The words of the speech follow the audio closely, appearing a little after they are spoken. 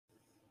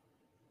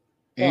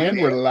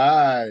And we're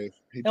live.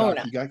 Hey, No, we're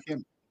Doc, not.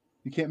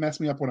 you can't mess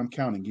me up when I'm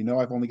counting. You know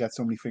I've only got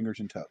so many fingers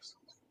and toes.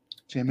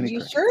 Are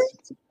you sure?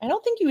 I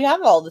don't think you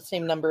have all the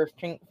same number of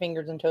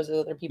fingers and toes as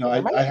other people.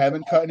 No, I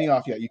haven't cut any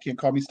off yet. You can't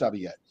call me stubby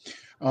yet.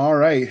 All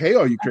right. Hey,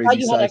 all you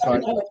crazy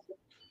sci-fi.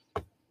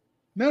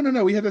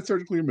 No. We had that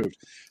surgically removed.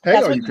 Hey,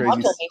 all you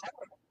crazy.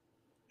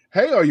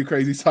 Hey, all you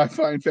crazy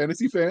sci-fi and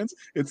fantasy fans.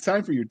 It's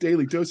time for your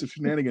daily dose of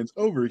shenanigans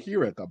over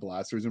here at the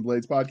Blasters and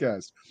Blades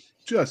podcast.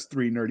 Just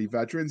three nerdy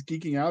veterans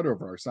geeking out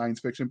over our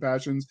science fiction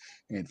passions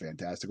and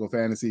fantastical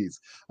fantasies.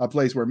 A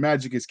place where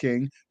magic is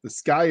king, the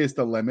sky is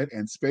the limit,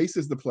 and space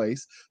is the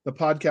place. The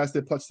podcast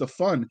that puts the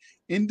fun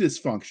in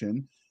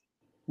dysfunction.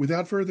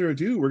 Without further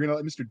ado, we're going to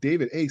let Mr.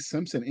 David A.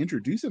 Simpson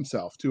introduce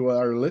himself to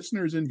our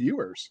listeners and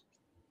viewers.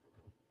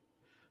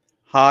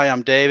 Hi,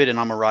 I'm David, and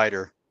I'm a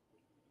writer.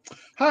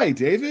 Hi,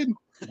 David.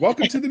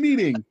 Welcome to the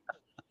meeting.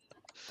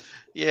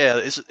 Yeah,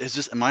 is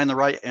this? Am I in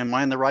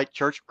the right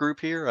church group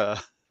here?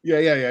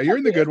 Yeah. You're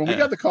in the good one. We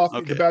got the coffee,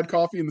 okay. The bad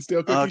coffee, and the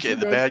stale cookies. Okay,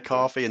 the bad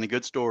coffee and the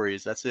good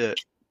stories. That's it.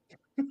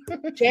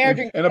 JR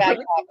drinks bad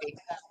coffee.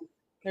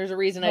 There's a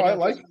reason I don't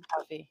like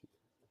coffee.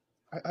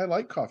 I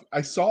like coffee.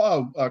 I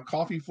saw a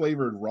coffee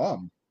flavored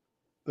rum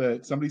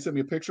that somebody sent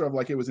me a picture of,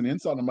 like it was an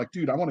insult. And I'm like,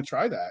 dude, I want to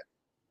try that.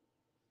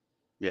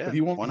 Yeah, but he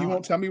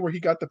won't tell me where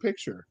he got the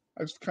picture.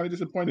 I was kind of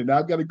disappointed. Now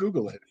I've got to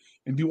Google it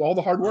and do all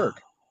the hard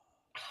work.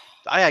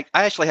 I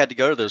actually had to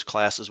go to those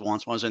classes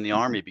once when I was in the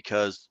Army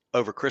because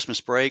over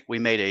Christmas break we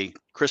made a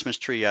Christmas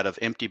tree out of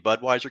empty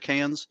Budweiser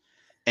cans,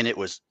 and it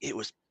was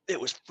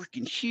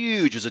freaking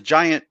huge. It was a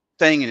giant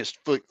thing, and it's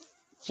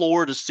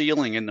floor to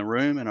ceiling in the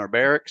room in our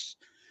barracks.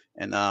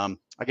 And I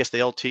guess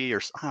the LT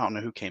or I don't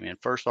know who came in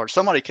first, or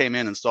somebody came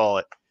in and saw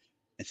it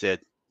and said,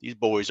 "These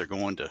boys are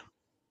going to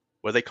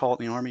what do they call it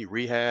in the Army?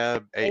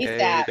 Rehab,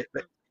 AA."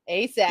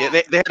 ASAP.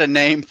 Yeah, they had a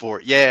name for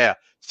it. Yeah,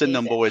 send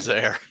them boys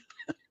there.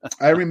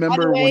 I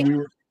remember when we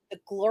were. The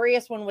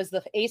glorious one was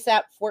the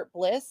ASAP Fort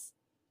Bliss.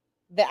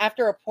 That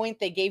after a point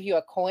they gave you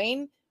a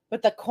coin,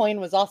 but the coin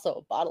was also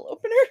a bottle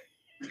opener.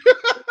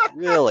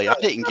 Really, I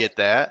didn't get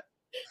that.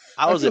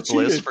 I was at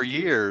Bliss for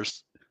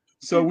years.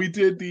 So we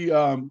did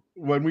the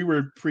when we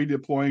were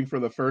pre-deploying for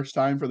the first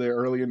time for the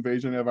early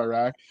invasion of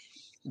Iraq.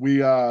 We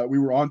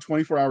were on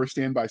 24-hour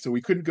standby, so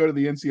we couldn't go to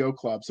the NCO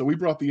club. So we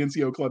brought the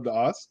NCO club to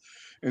us.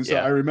 And so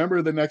I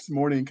remember the next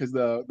morning, because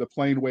the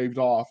plane waved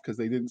off because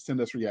they didn't send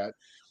us yet.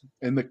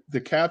 And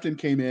the captain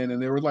came in,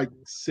 and there were like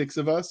 6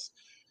 of us,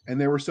 and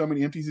there were so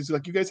many empties. He's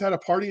like, "You guys had a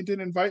party and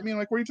didn't invite me?" I'm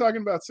like, "What are you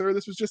talking about, sir?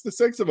 This was just the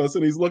 6 of us."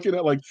 And he's looking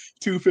at like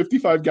 2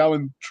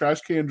 55-gallon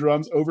trash can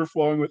drums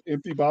overflowing with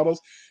empty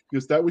bottles. He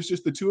goes, "That was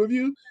just the 2 of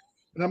you?"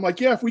 And I'm like,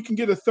 "Yeah, if we can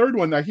get a third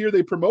one. I hear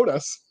they promote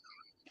us."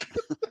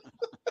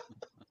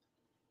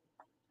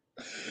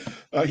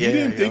 He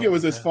didn't think it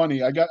was as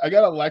funny. I got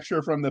a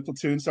lecture from the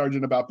platoon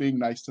sergeant about being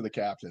nice to the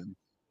captain.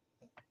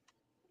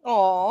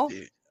 Oh,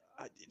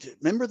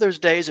 remember those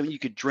days when you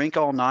could drink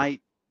all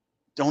night,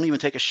 don't even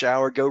take a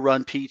shower, go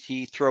run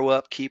PT, throw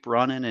up, keep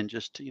running, and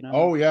just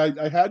Oh yeah,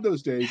 I had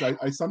those days.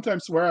 I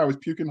sometimes swear I was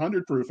puking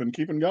 100 proof and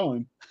keeping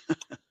going.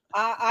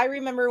 I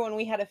remember when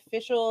we had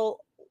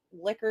official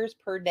liquors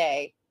per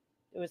day.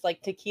 It was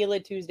like Tequila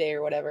Tuesday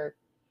or whatever.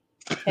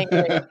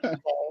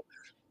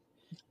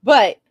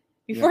 But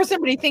before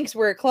somebody thinks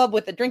we're a club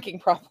with a drinking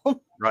problem.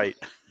 Right.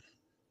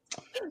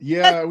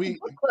 Yeah,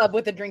 club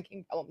with a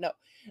drinking problem. No.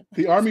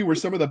 The Army were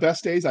some of the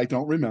best days I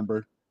don't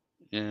remember.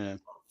 Yeah.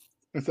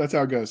 That's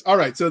how it goes. All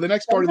right, so the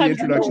next part of the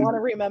introduction. I don't want to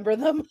remember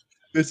them.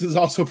 This is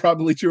also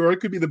probably true, or it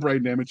could be the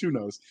brain damage. Who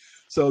knows?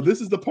 So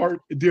this is the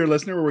part, dear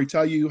listener, where we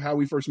tell you how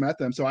we first met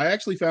them. So I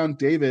actually found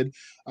David.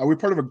 We're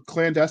part of a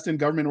clandestine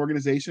government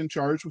organization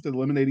charged with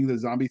eliminating the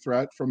zombie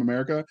threat from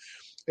America.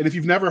 And if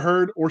you've never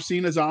heard or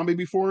seen a zombie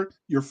before,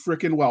 you're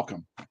freaking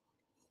welcome.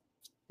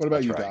 What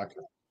about you, Doc?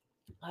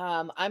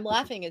 I'm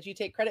laughing as you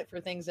take credit for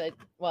things that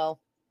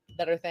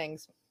are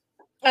things.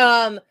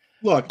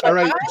 Look, all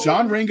right,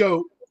 John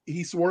Ringo,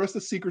 he swore us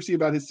to secrecy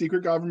about his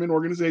secret government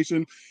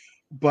organization,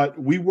 but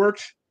we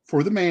worked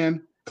for the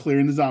man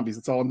clearing the zombies.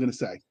 That's all I'm going to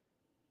say.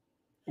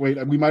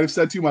 Wait, we might have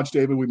said too much,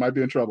 David. We might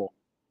be in trouble.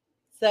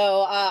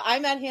 So I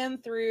met him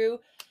through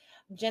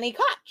Jenny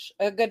Koch,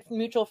 a good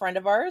mutual friend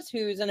of ours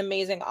who's an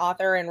amazing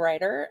author and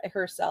writer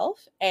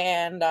herself.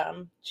 And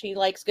she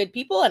likes good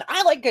people and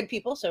I like good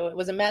people. So it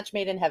was a match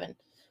made in heaven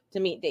to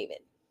meet David.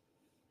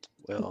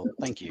 Well,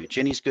 thank you.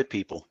 Jenny's good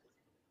people.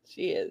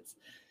 She is.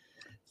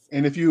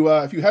 And if you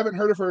haven't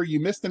heard of her, you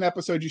missed an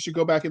episode. You should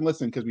go back and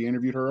listen because we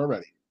interviewed her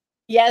already.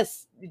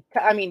 Yes.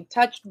 I mean,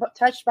 touched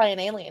by an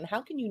alien.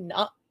 How can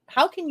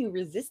you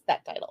resist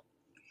that title?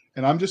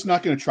 And I'm just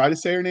not going to try to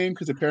say her name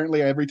because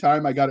apparently every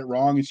time I got it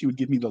wrong and she would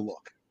give me the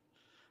look.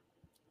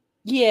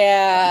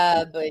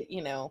 Yeah, but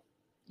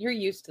you're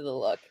used to the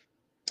look.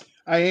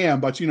 I am,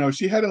 but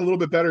she had a little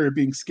bit better at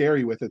being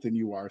scary with it than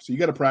you are. So you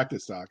got to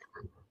practice, Doc.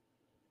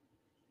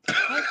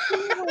 I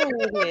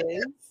know it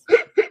is.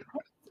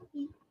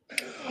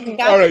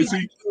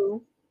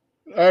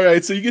 All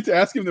right, so you get to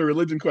ask him the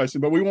religion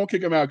question, but we won't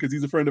kick him out because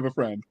he's a friend of a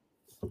friend.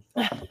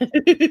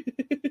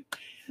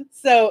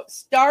 So,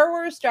 Star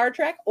Wars, Star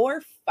Trek,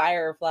 or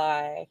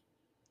Firefly?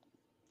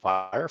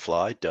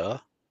 Firefly, duh.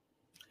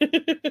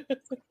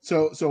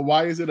 So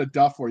why is it a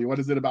duff for you? What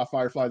is it about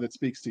Firefly that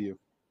speaks to you?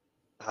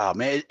 Oh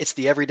man, it's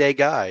the everyday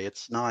guy.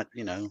 It's not,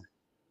 it's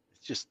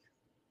just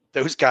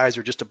those guys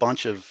are just a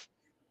bunch of,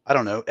 I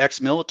don't know,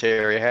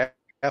 ex-military, half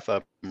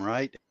of them,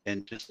 right?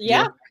 And just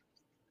Yeah.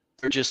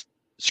 they're just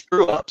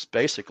screw ups,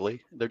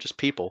 basically. They're just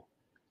people.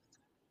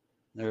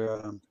 They're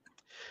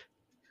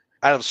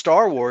out of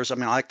Star Wars. I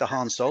mean, I like the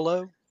Han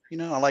Solo.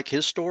 I like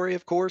his story,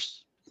 of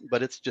course,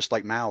 but it's just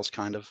like Mal's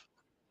kind of.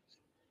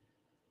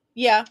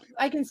 Yeah,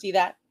 I can see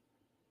that.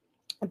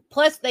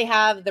 Plus, they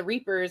have the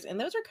Reapers, and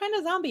those are kind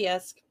of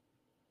zombie-esque.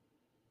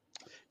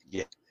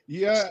 Yeah.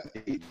 Yeah.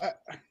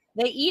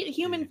 They eat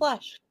human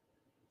flesh.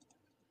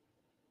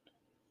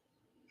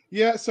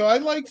 Yeah, so I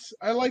liked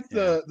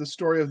the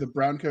story of the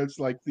Browncoats,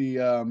 like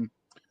the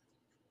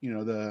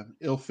the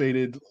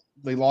ill-fated,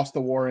 they lost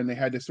the war and they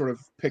had to sort of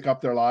pick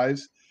up their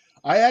lives.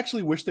 I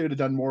actually wish they would have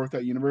done more with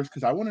that universe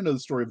because I want to know the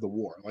story of the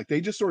war. Like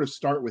they just sort of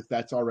start with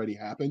that's already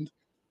happened.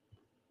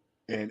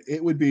 And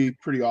it would be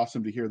pretty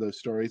awesome to hear those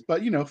stories.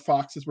 But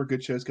Fox is where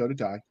good shows go to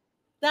die.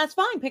 That's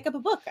fine. Pick up a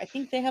book. I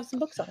think they have some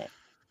books on it.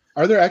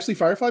 Are there actually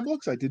Firefly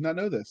books? I did not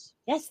know this.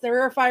 Yes,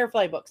 there are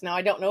Firefly books. Now,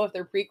 I don't know if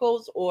they're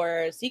prequels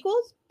or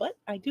sequels, but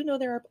I do know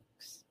there are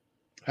books.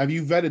 Have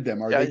you vetted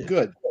them? Are they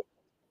good?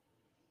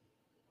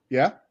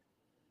 Yeah?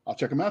 I'll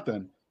check them out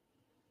then.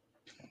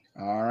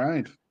 All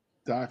right.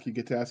 Doc, you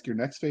get to ask your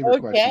next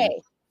favorite question.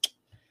 Okay.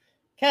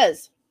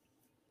 Because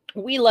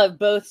we love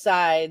both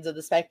sides of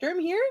the spectrum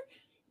here.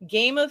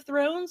 Game of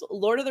Thrones,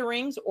 Lord of the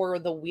Rings, or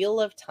The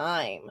Wheel of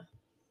Time?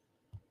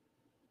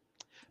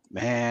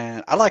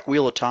 Man, I like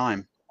Wheel of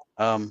Time.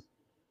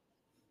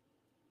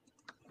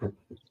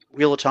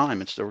 Wheel of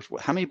Time.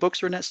 How many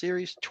books are in that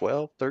series?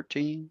 12,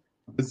 13?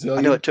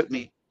 I know it took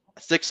me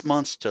 6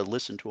 months to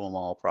listen to them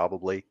all,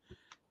 probably.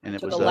 And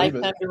it was a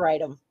lifetime to write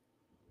them.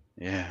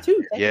 Yeah.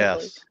 2,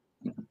 yes.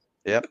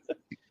 Yep.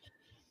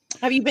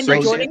 Have you been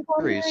to Jordan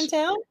here in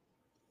town?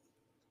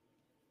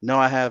 No,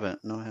 I haven't.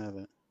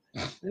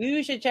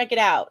 You should check it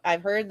out.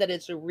 I've heard that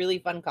it's a really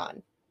fun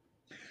con.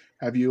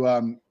 Have you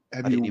watched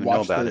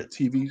the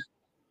TV?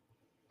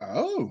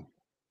 Oh.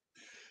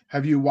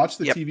 Have you watched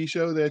the TV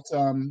show that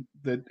I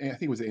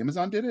think it was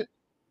Amazon did it?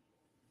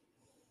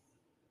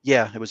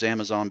 Yeah, it was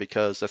Amazon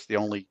because that's the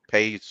only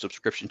paid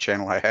subscription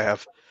channel I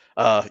have.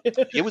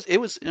 It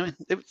was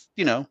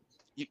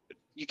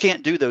you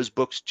can't do those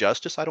books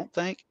justice, I don't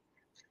think.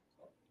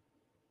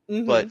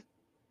 Mm-hmm. But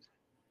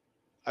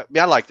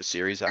I like the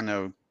series. I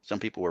know some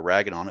people were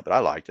ragging on it, but I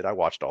liked it. I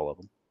watched all of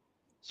them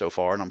so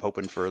far, and I'm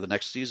hoping for the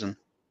next season.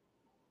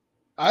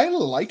 I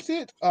liked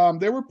it.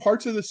 There were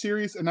parts of the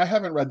series, and I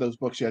haven't read those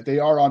books yet. They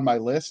are on my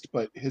list,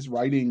 but his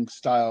writing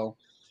style,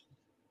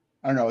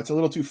 I don't know, it's a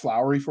little too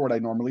flowery for what I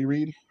normally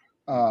read.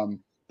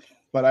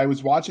 But I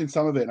was watching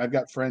some of it, and I've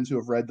got friends who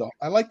have read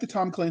I like the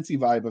Tom Clancy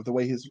vibe of the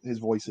way his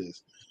voice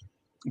is.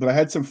 But I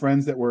had some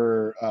friends that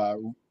were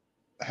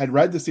had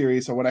read the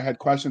series, so when I had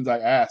questions, I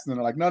asked, and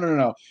they're like,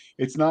 "No,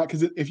 it's not."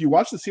 Because if you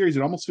watch the series,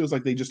 it almost feels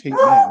like they just hate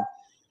men.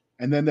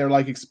 And then they're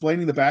like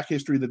explaining the back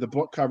history that the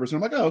book covers, and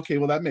I'm like, "Oh, okay,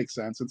 well that makes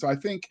sense." And so I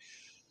think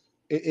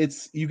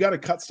it's you got to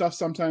cut stuff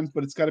sometimes,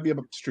 but it's got to be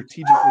able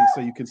strategically so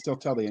you can still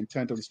tell the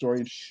intent of the story.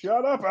 And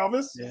shut up,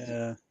 Elvis.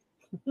 Yeah.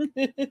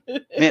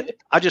 Man,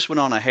 I just went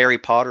on a Harry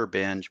Potter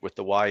binge with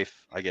the wife,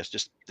 I guess,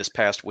 just this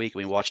past week.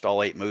 We watched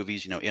all 8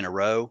 movies, in a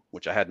row,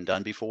 which I hadn't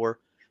done before.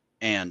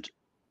 And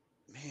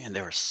man,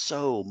 there was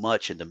so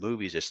much in the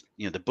movies. Just,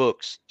 the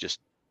books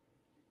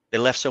they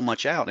left so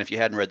much out. And if you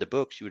hadn't read the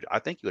books, I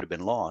think you would have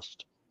been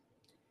lost.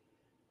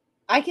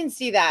 I can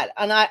see that.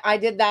 And I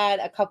did that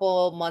a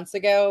couple months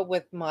ago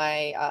with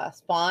my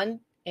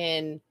Spawn.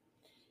 And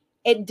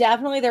it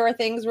definitely, there were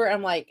things where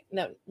I'm like,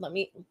 no, let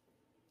me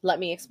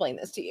explain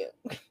this to you.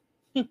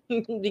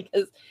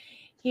 Because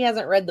he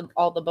hasn't read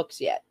all the books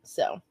yet.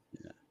 So.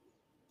 Yeah.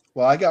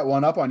 Well, I got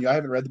one up on you. I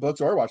haven't read the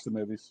books or watched the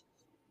movies.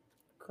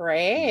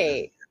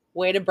 Great.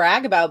 Way to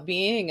brag about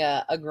being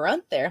a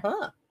grunt there,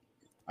 huh?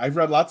 I've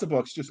read lots of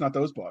books, just not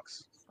those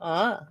books.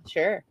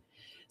 Sure.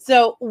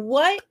 So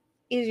what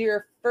is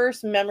your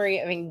first memory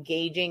of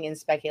engaging in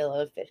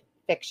speculative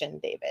fiction,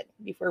 David,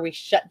 before we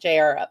shut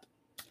JR up?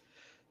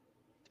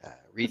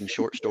 Reading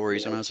short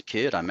stories when I was a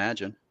kid, I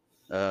imagine.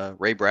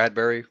 Ray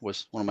Bradbury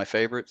was one of my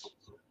favorites.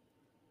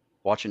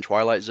 Watching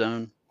Twilight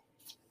Zone.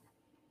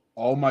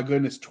 Oh my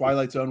goodness,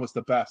 Twilight Zone was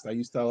the best. I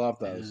used to love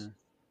those.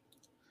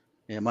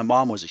 Yeah, my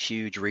mom was a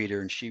huge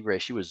reader, and she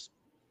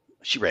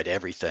read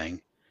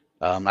everything.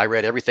 I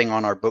read everything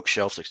on our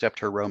bookshelves except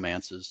her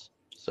romances.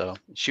 So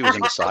she was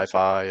into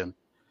sci-fi and,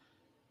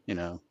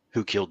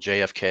 Who Killed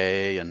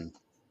JFK and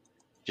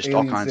just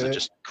Aliens, all kinds of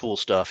just cool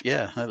stuff.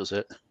 Yeah, that was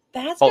it.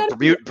 That's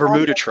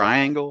Bermuda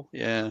Triangle.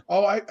 Yeah.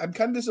 Oh, I'm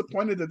kind of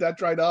disappointed that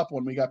dried up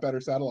when we got better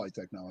satellite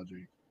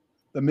technology.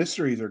 The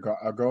mysteries are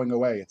going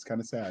away. It's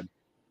kind of sad.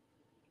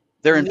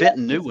 They're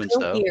inventing new ones,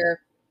 though.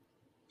 Here.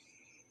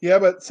 Yeah,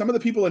 but some of the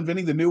people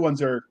inventing the new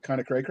ones are kind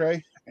of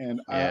cray-cray.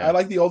 And Yeah. I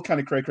like the old kind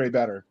of cray cray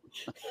better.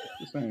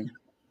 Just saying.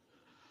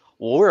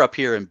 Well, we're up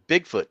here in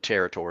Bigfoot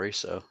territory,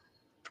 so.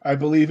 I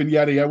believe in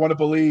Yeti. I want to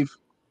believe.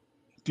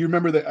 Do you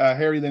remember the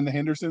Harry and the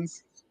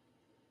Hendersons?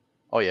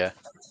 Oh yeah.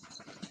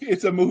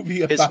 It's a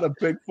movie His about a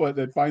Bigfoot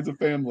that finds a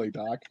family,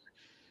 Doc.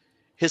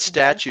 his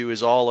statue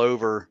is all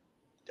over.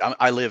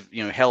 I live,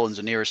 Helen's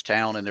the nearest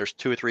town, and there's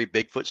 2 or 3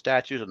 Bigfoot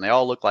statues, and they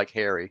all look like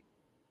Harry.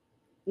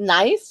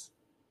 Nice.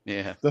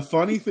 Yeah. The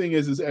funny thing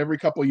is every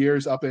couple of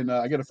years up in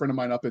I got a friend of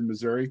mine up in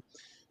Missouri,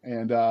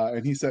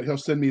 and he said he'll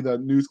send me the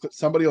news clip.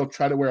 Somebody will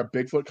try to wear a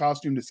Bigfoot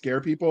costume to scare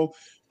people,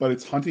 but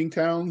it's hunting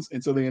towns,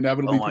 and so they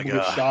inevitably Oh my people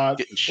get God. shot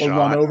Getting or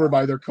run shot. over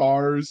by their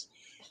cars.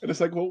 And it's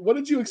like, well, what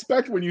did you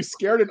expect when you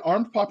scared an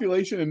armed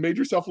population and made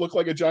yourself look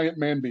like a giant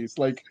man beast?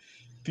 Like,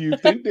 do you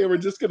think they were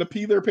just going to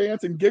pee their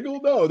pants and giggle?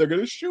 No, they're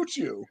going to shoot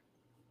you.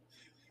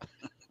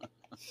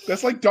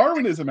 That's like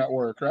Darwinism at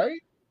work, right?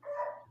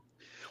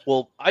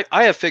 Well,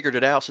 I have figured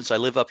it out since I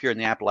live up here in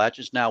the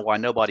Appalachians now why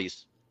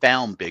nobody's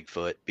found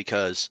Bigfoot,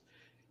 because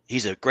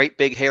he's a great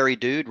big hairy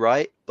dude,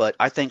 right? But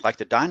I think like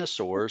the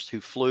dinosaurs who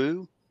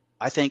flew,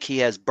 I think he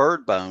has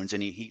bird bones,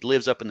 and he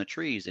lives up in the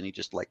trees, and he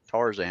just like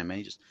Tarzan, man.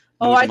 He just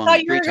Oh, moves I among thought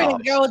the you were going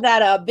to treetops. go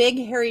that a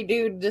big hairy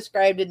dude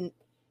described in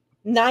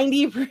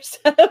 90%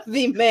 of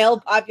the male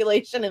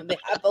population of the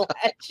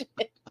Appalachians.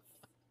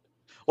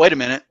 Wait a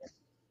minute.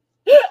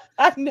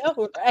 I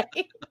know,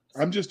 right?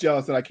 I'm just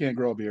jealous that I can't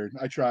grow a beard.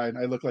 I tried.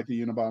 I look like the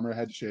Unabomber. I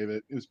had to shave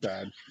it. It was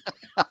bad.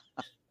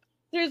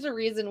 There's a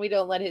reason we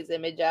don't let his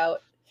image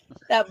out.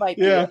 That might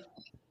be Yeah. it.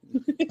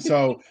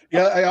 So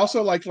yeah, I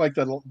also like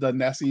the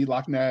Nessie,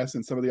 Loch Ness,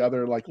 and some of the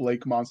other like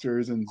lake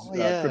monsters and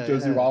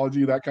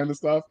cryptozoology, that kind of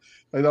stuff.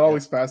 Like that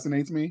always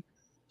fascinates me.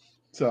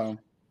 So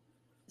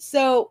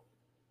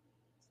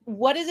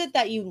what is it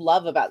that you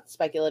love about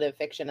speculative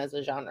fiction as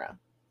a genre?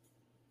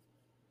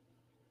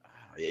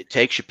 It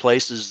takes you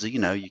places that,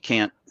 you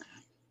can't.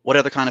 What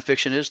other kind of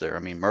fiction is there? I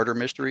mean, murder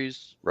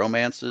mysteries,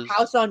 romances.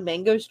 House on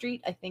Mango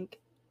Street, I think,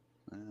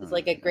 is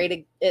like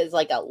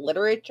a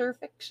literature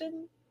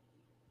fiction.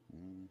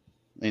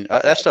 I mean,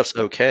 that stuff's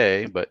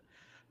okay, but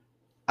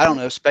I don't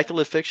know.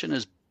 Speculative fiction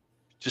is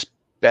just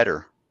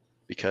better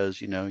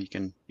because you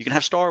can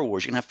have Star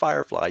Wars, you can have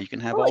Firefly, you can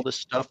have all this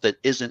stuff that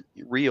isn't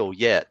real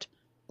yet,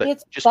 but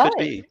it's just fun. could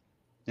be.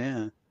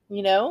 Yeah.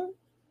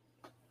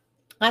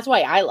 That's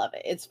why I love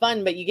it. It's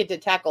fun, but you get to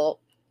tackle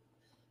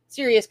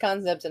serious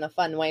concepts in a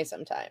fun way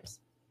sometimes.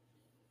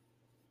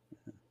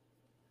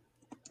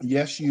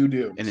 Yes, you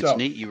do. And it's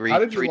neat. You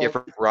read 3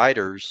 different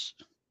writers.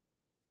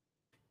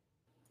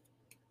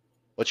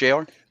 What,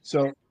 JR?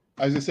 So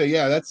I was gonna say,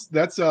 yeah, that's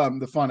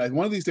the fun.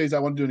 One of these days, I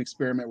want to do an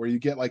experiment where you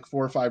get like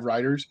 4 or 5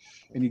 writers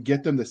and you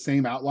get them the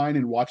same outline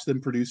and watch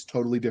them produce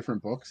totally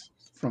different books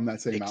from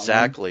that same outline.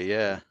 Exactly.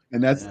 Yeah.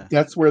 And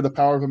that's where the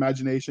power of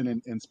imagination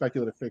and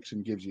speculative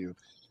fiction gives you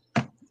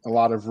a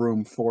lot of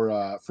room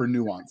for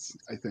nuance,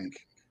 I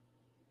think.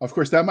 Of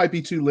course, that might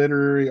be too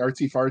literary,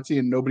 artsy fartsy,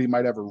 and nobody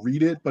might ever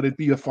read it, but it'd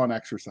be a fun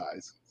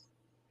exercise.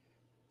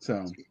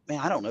 So, man,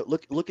 I don't know.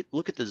 Look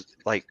at this.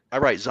 Like, I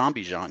write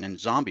zombie genre and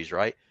zombies,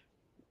 right?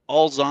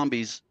 All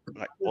zombies,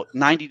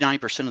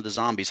 99% of the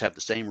zombies have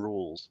the same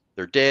rules.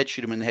 They're dead.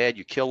 Shoot them in the head.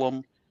 You kill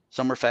them.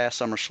 Some are fast,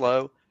 some are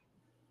slow.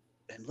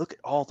 And look at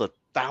all the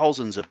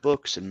thousands of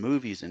books and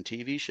movies and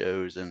TV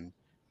shows, and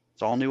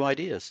it's all new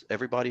ideas.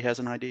 Everybody has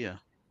an idea.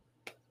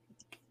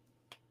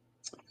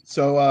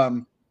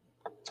 So,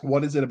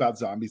 what is it about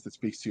zombies that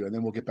speaks to you? And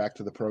then we'll get back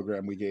to the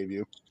program we gave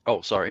you.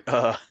 Oh, sorry.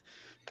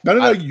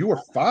 No, you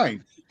are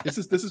fine. This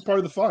is part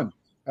of the fun.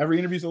 Every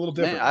interview is a little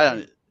different.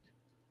 Man,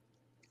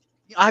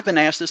 I've been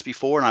asked this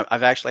before, and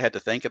I've actually had to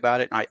think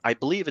about it. And I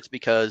believe it's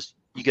because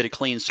you get a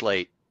clean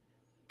slate.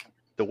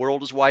 The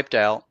world is wiped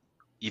out.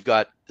 You've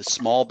got the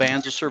small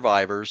bands of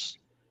survivors.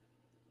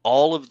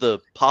 All of the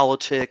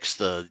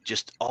politics,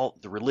 all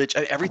the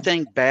religion,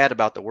 everything bad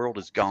about the world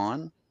is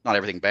gone. Not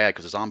everything bad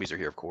because the zombies are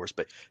here, of course,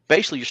 but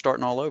basically you're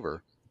starting all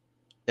over.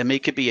 I mean,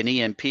 it could be an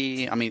EMP.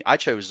 I mean, I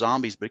chose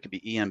zombies, but it could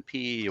be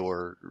EMP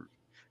or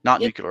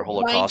not nuclear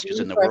holocaust because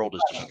then the world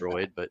is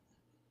destroyed. But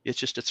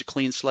it's a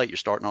clean slate. You're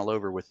starting all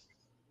over with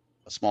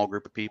a small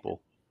group of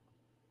people.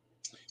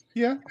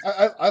 Yeah,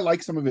 I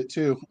like some of it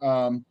too.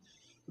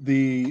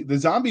 The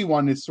zombie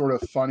one is sort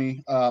of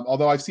funny,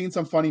 although I've seen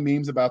some funny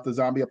memes about the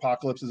zombie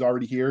apocalypse is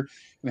already here,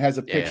 and it has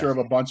a picture of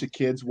a bunch of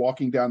kids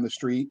walking down the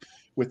street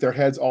with their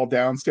heads all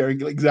down, staring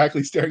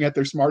at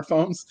their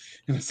smartphones,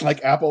 and it's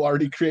like Apple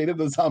already created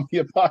the zombie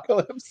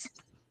apocalypse.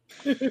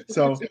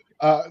 So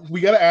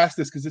we got to ask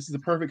this because this is a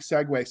perfect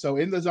segue. So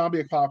in the zombie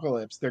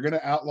apocalypse, they're going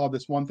to outlaw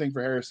this one thing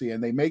for heresy,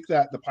 and they make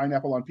that the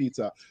pineapple on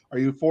pizza. Are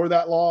you for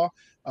that law,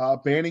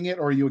 banning it,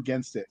 or are you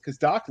against it? Because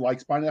Doc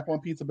likes pineapple on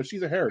pizza, but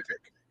she's a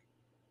heretic.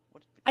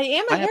 I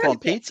am a pineapple heretic. on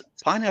pizza.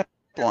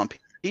 Pineapple on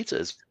pizza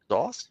is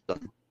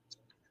awesome.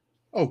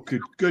 Oh, good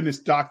goodness,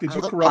 Doc! Did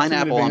you corrupt me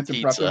in advance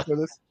and prep for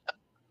this?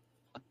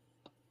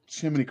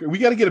 Jiminy, we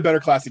got to get a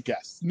better class of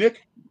guests.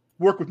 Nick,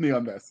 work with me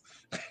on this.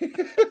 Nick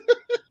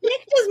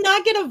does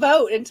not get a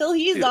vote until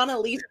he's on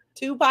at least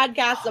 2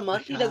 podcasts a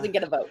month. He doesn't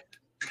get a vote.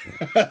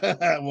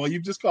 Well,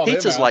 you've just called him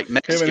Pizza's out. like Him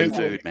and Mexican his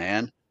food,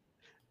 man.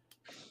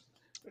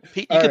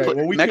 You All can right. put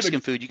Well, we could have.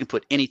 Mexican food. You can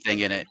put anything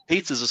in it.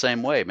 Pizza's the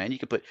same way, man. You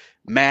can put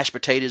mashed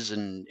potatoes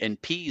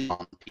and peas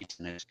on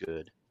pizza, and it's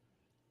good.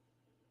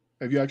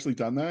 Have you actually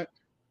done that?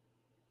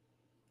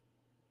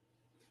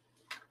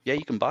 Yeah,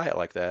 you can buy it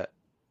like that.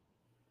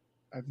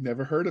 I've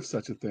never heard of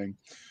such a thing.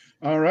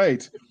 All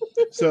right.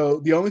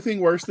 So the only thing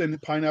worse than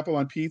pineapple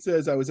on pizza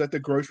is I was at the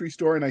grocery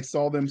store and I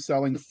saw them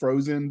selling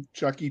frozen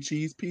Chuck E.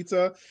 Cheese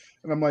pizza.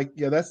 And I'm like,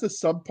 yeah, that's the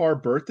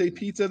subpar birthday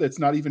pizza that's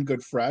not even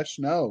good fresh.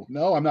 No,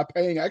 I'm not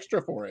paying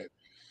extra for it.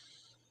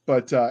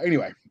 But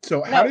anyway,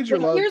 so how No, did your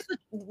but love?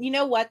 you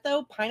know what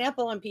though?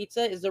 Pineapple on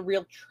pizza is a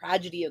real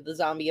tragedy of the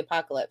zombie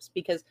apocalypse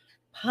because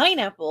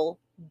pineapple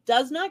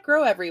does not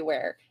grow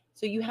everywhere.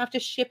 So you have to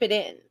ship it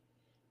in,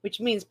 which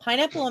means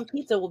pineapple on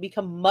pizza will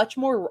become much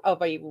more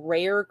of a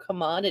rare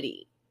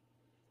commodity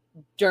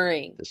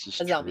during This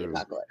is a zombie true.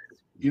 apocalypse.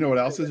 You know what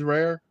else is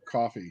rare?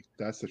 Coffee.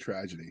 That's the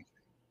tragedy.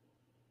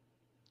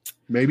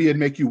 Maybe it'd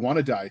make you want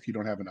to die if you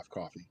don't have enough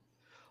coffee.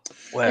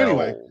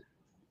 Anyway, Well,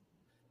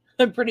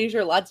 I'm pretty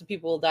sure lots of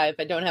people will die if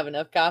I don't have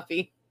enough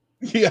coffee.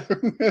 yeah.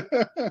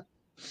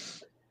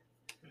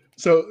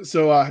 So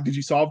did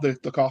you solve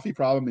the coffee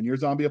problem in your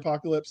zombie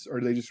apocalypse, or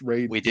do they just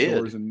raid we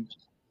stores did. and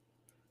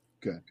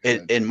good?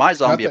 In my Not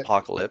zombie that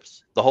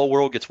apocalypse, the whole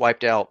world gets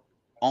wiped out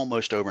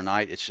almost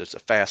overnight. It's just a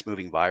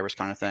fast-moving virus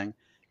kind of thing.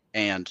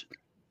 And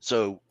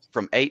so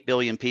from 8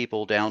 billion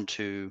people down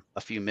to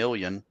a few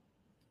million,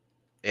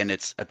 and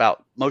it's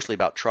mostly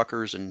about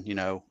truckers and,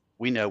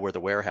 we know where the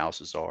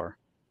warehouses are.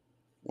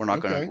 We're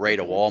not going to okay. raid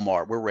a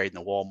Walmart. We're raiding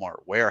the Walmart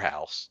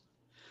warehouse.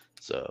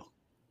 So,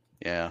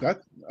 yeah.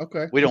 That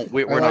okay. I We're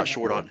not like.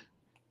 short on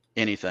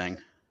anything.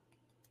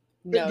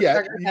 No, Yeah,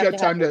 truckers you have got to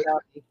have time their to.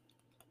 coffee.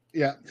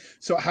 Yeah.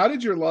 So how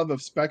did your love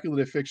of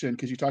speculative fiction,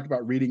 because you talked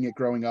about reading it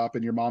growing up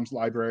in your mom's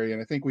library,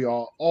 and I think we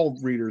all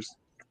readers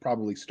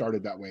probably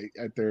started that way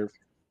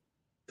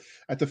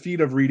at the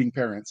feet of reading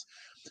parents.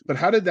 But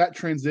how did that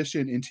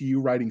transition into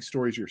you writing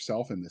stories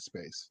yourself in this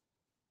space?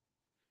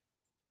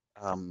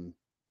 Um,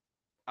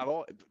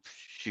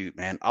 Shoot,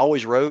 man, I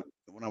always wrote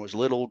when I was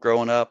little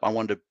growing up. I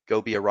wanted to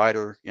go be a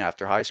writer,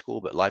 after high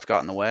school, but life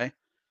got in the way.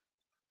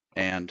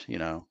 And,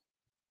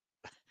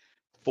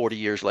 40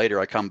 years later,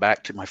 I come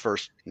back to my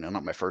first,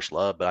 not my first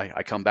love, but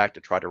I come back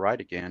to try to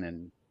write again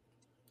and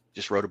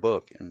just wrote a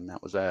book. And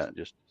that was that.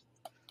 Just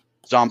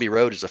Zombie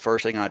Road is the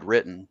first thing I'd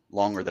written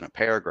longer than a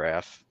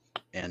paragraph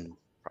in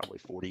probably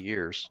 40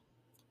 years.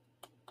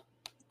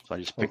 So I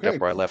just picked Okay. up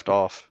where I left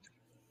off.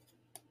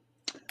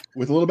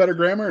 With a little better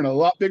grammar and a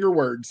lot bigger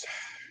words.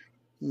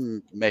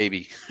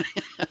 Maybe.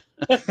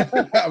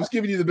 I was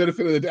giving you the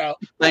benefit of the doubt.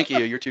 Thank you.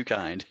 You're too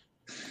kind.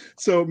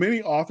 So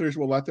many authors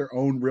will let their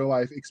own real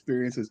life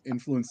experiences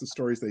influence the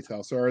stories they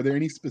tell. So are there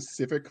any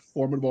specific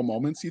formidable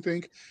moments you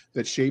think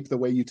that shape the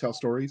way you tell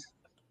stories?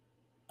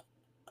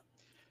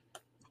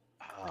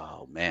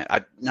 Oh man,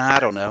 I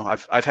don't know.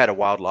 I've had a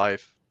wild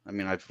life. I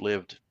mean, I've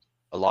lived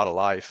a lot of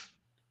life.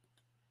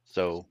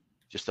 So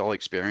just all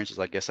experiences,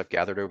 I guess I've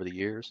gathered over the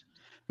years.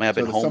 I mean, I've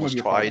So been the sum of homeless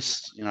your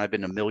parts. twice. I've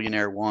been a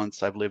millionaire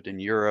once. I've lived in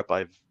Europe.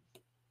 I've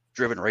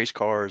driven race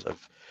cars.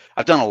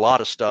 I've done a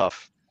lot of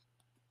stuff,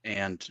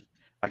 and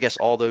I guess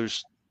all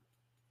those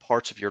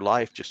parts of your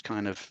life just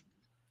kind of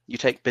you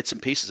take bits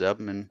and pieces of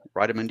them and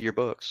write them into your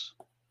books.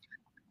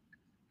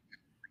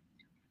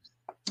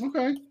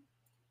 Okay.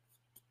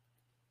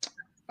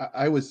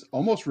 I was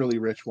almost really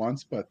rich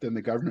once, but then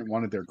the government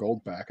wanted their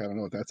gold back. I don't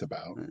know what that's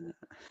about.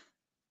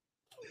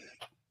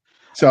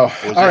 So,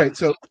 all right.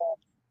 So,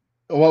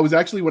 well, it was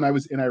actually when I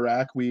was in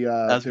Iraq.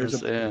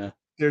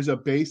 There's a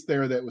base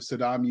there that was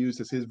Saddam used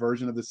as his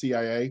version of the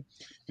CIA,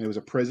 and it was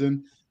a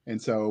prison. And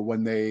so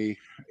when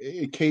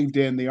it caved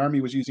in, the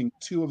army was using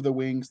 2 of the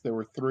wings. There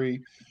were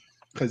 3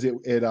 because it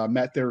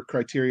met their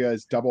criteria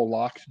as double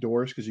locked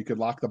doors because you could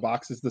lock the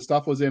boxes the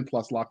stuff was in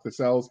plus lock the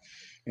cells,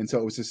 and so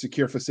it was a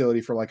secure facility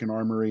for like an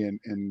armory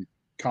and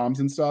comms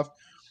and stuff.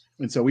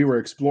 And so we were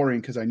exploring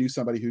because I knew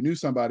somebody who knew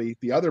somebody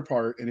the other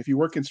part. And if you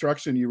work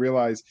construction, you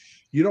realize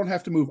you don't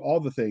have to move all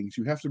the things,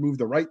 you have to move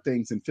the right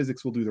things, and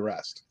physics will do the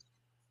rest.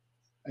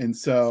 And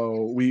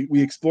so we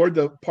explored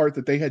the part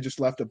that they had just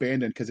left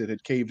abandoned because it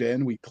had caved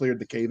in. We cleared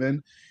the cave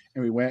in,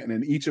 and we went, and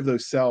in each of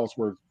those cells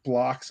were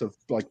blocks of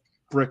like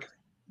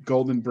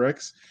golden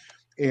bricks,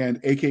 and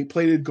AK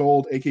plated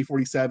gold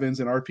AK-47s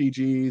and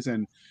RPGs.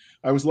 And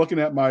I was looking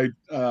at my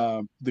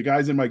the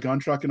guys in my gun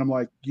truck, and I'm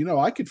like,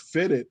 I could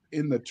fit it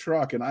in the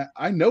truck, and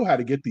I know how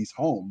to get these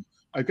home.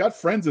 I've got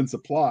friends in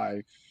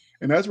supply.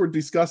 And as we're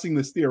discussing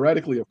this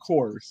theoretically, of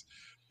course,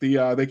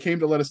 they came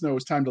to let us know it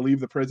was time to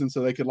leave the prison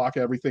so they could lock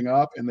everything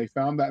up. And they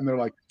found that, and they're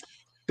like,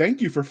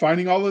 thank you for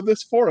finding all of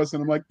this for us.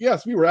 And I'm like,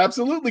 yes, we were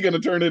absolutely going to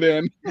turn it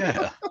in.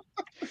 Yeah.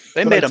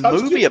 They made a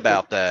movie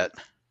about that.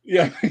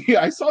 Yeah,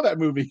 I saw that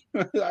movie.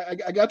 I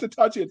got to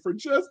touch it for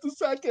just a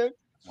second.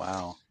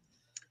 Wow.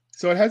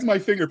 So it has my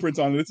fingerprints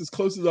on it. It's as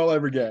close as I'll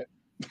ever get.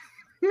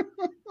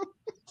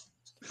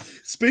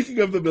 Speaking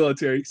of the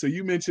military, so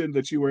you mentioned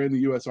that you were in the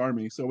U.S.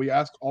 Army. So we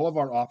asked all of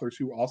our authors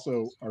who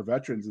also are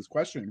veterans this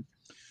question.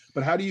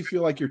 But how do you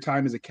feel like your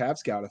time as a Cav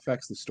Scout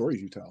affects the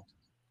stories you tell?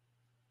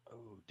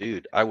 Oh,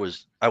 dude, I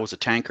was a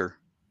tanker.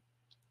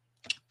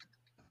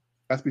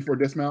 That's before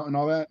dismount and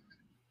all that.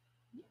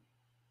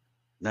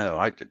 No,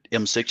 I did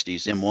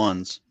M60s,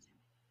 M1s.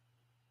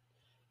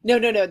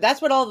 No.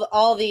 That's what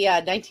all the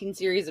 19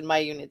 series in my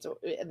units,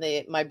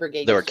 in my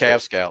brigade. They were used to be.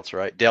 Cav Scouts,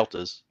 right?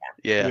 Deltas.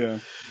 Yeah.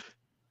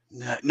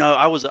 Yeah. No,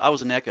 I was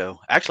an Echo.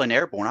 Actually, an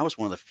airborne. I was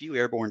one of the few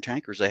airborne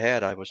tankers they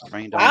had. I was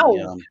trained on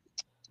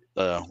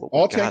Wow.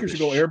 All tankers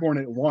should go airborne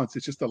at once.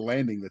 It's just the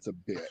landing that's a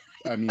bit.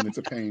 I mean, it's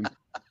a pain.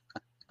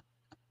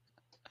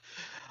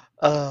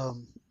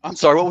 I'm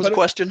sorry. What was the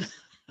question?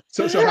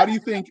 So how do you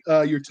think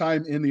your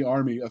time in the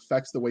Army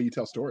affects the way you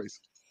tell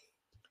stories?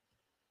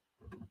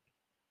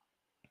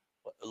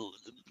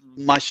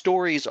 My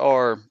stories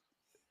are.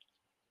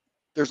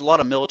 There's a lot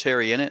of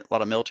military in it. A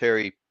lot of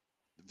military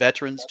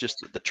veterans.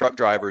 Just the truck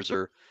drivers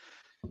are.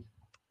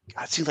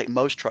 It seems like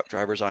most truck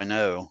drivers I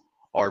know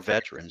are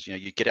veterans. You know,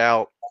 you get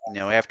out. You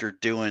know, after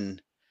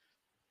doing,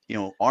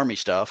 Army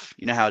stuff.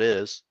 You know how it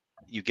is.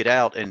 You get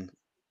out and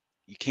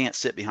you can't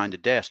sit behind a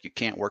desk. You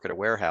can't work at a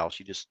warehouse.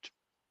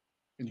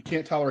 And you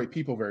can't tolerate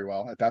people very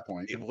well at that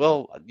point.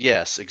 Well,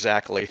 yes,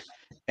 exactly.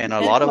 And a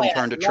That's lot of why them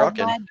turn to I love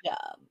trucking. my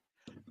job.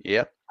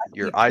 Yep.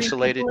 You're see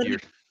isolated.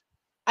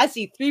 I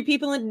see 3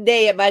 people in a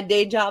day at my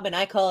day job, and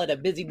I call it a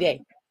busy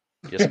day.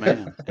 Yes,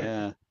 ma'am.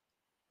 Yeah.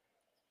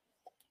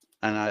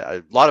 And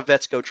a lot of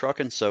vets go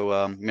trucking, so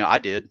I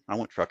did. I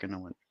went trucking.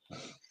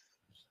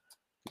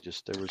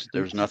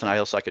 There was nothing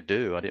else I could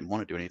do. I didn't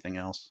want to do anything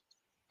else.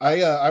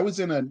 I was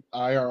in an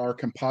IRR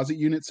composite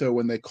unit, so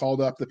when they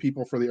called up the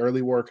people for the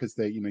early war, because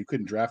you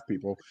couldn't draft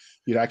people,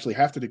 you'd actually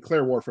have to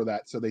declare war for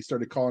that. So they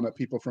started calling up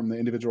people from the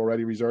individual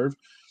ready reserve.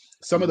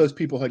 Some of those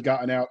people had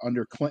gotten out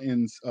under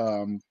Clinton's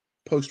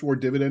post-war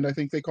dividend, I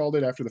think they called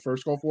it, after the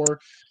first Gulf War.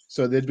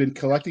 So they'd been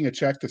collecting a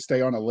check to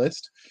stay on a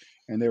list,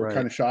 and they were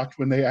kind of shocked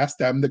when they asked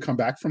them to come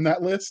back from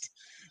that list.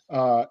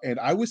 And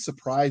I was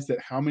surprised at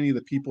how many of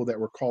the people that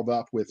were called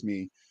up with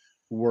me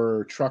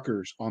were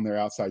truckers on their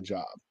outside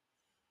job.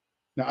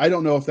 Now, I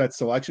don't know if that's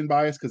selection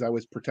bias because I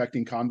was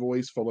protecting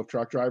convoys full of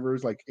truck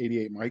drivers, like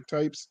 88 Mike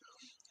types.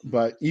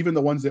 But even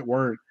the ones that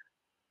weren't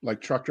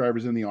like truck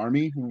drivers in the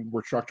Army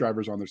were truck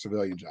drivers on their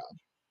civilian job.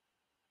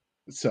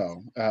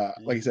 So,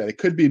 like I said, it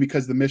could be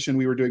because the mission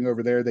we were doing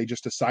over there, they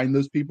just assigned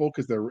those people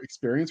because their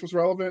experience was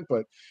relevant.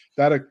 But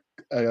that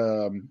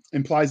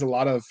implies a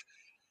lot of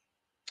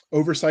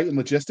oversight and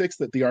logistics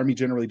that the Army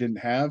generally didn't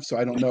have. So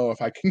I don't know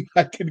if I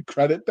can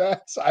credit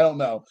that. So I don't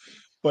know.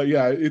 But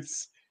yeah,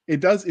 it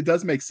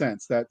does make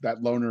sense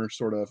that loner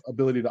sort of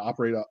ability to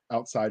operate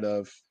outside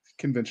of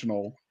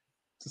conventional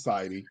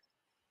society.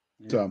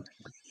 Yeah.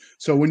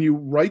 So when you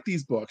write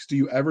these books, do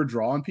you ever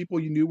draw on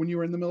people you knew when you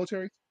were in the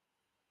military?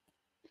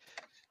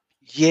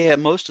 Yeah,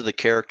 most of the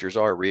characters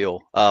are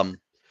real. When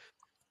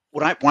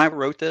I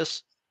wrote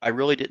this, I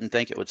really didn't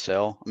think it would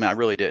sell. I mean, I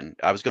really didn't.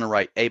 I was going to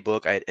write a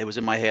book. It was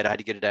in my head. I had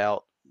to get it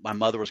out. My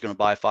mother was going to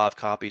buy 5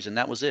 copies, and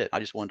that was it. I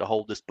just wanted to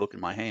hold this book in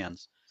my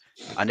hands.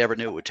 I never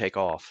knew it would take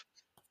off.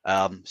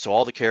 So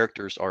all the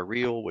characters are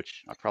real,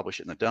 which I probably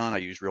shouldn't have done. I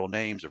used real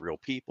names of real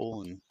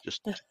people, and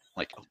just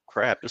like, oh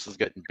crap, this is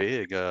getting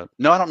big.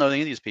 No, I don't know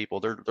any of these people.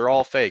 They're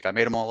all fake. I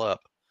made them all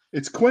up.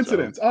 It's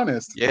coincidence,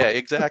 honest. Yeah,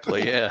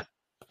 exactly. Yeah.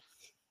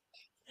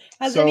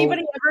 Has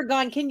anybody ever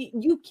gone,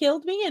 you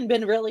killed me and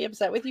been really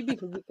upset with you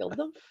because you killed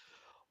them?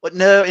 But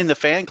no, in the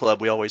fan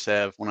club, we always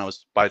have,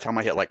 by the time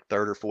I hit like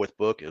 3rd or 4th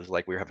book, it was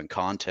like we were having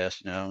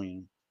contests,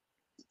 you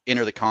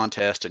enter the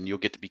contest and you'll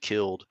get to be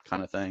killed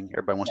kind of thing.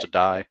 Everybody wants to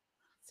die.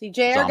 See,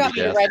 JR got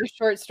me to write a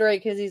short story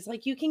because he's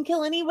like, you can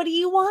kill anybody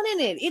you want in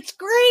it. It's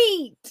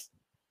great.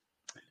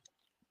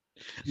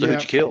 So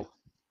who'd you kill?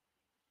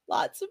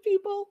 Lots of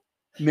people.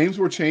 Names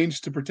were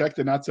changed to protect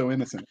the not so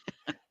innocent.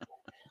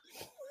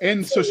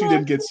 And so she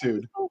didn't get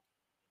sued.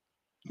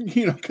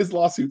 Because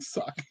lawsuits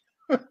suck.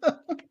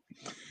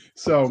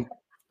 So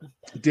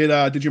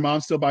did your mom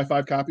still buy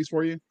 5 copies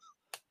for you?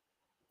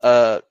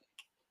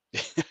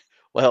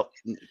 Well,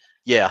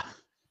 yeah.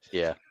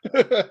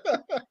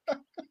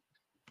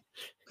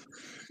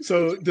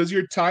 So does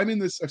your time in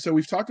this, so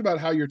we've talked about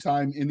how your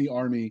time in the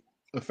Army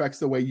affects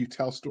the way you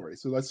tell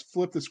stories. So let's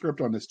flip the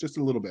script on this just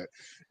a little bit.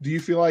 Do you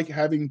feel like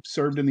having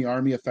served in the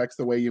Army affects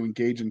the way you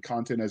engage in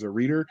content as a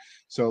reader?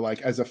 So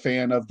like as a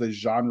fan of the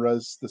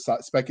genres, the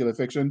speculative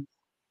fiction?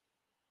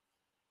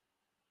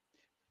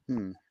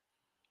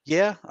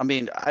 Yeah, I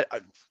mean,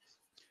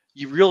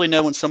 you really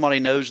know when somebody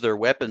knows their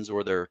weapons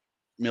or their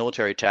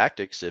military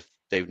tactics if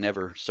they've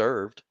never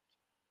served.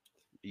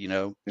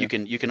 You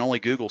can only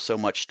Google so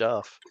much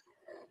stuff,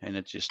 and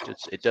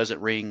it doesn't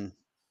ring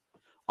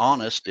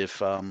honest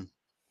if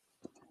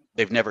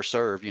they've never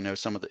served.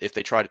 If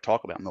they try to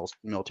talk about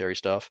military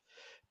stuff,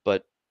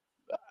 but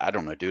I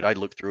don't know, dude. I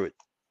look through it.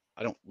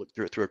 I don't look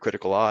through it through a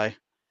critical eye.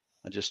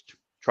 I just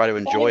try to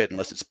enjoy it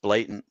unless it's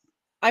blatant.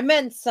 I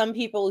met some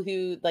people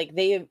who like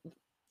they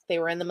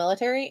were in the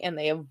military and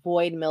they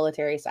avoid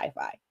military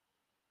sci-fi.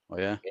 Oh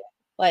yeah.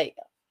 Like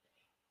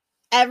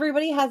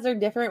everybody has their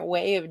different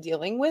way of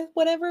dealing with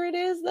whatever it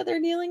is that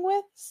they're dealing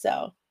with.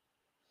 So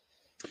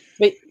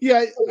But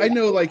Yeah, I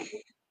know. Like,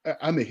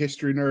 I'm a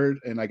history nerd,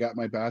 and I got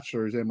my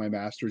bachelor's and my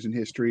master's in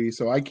history,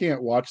 so I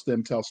can't watch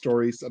them tell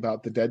stories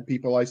about the dead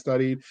people I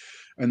studied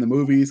and the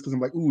movies because I'm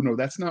like, ooh, no,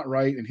 that's not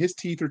right. And his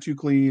teeth are too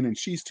clean, and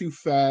she's too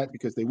fat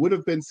because they would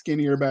have been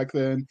skinnier back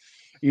then.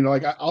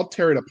 Like I'll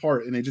tear it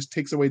apart, and it just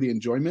takes away the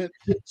enjoyment.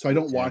 So I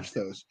don't Yeah. watch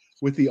those.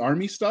 With the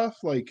army stuff,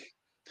 like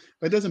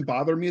that doesn't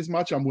bother me as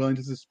much. I'm willing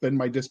to suspend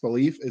my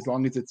disbelief as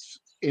long as it's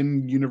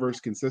in universe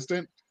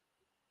consistent,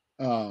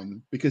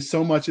 because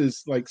so much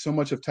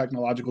of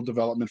technological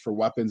development for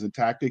weapons and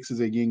tactics is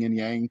a yin and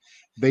yang.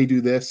 They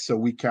do this, so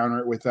we counter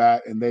it with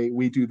that, and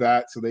we do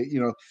that, so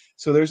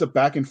so there's a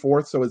back and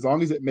forth. So as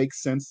long as it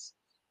makes sense,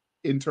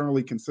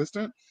 internally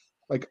consistent,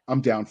 like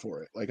I'm down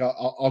for it. Like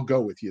I'll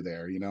go with you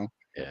there.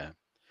 Yeah.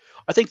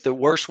 I think the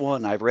worst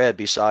one I've read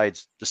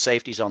besides the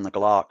safeties on the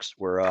Glocks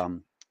were a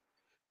I've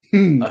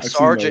seen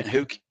sergeant those.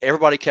 who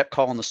everybody kept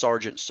calling the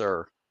sergeant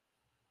sir.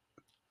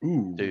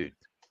 Ooh, Dude,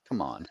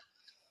 come on.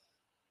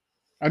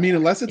 I mean,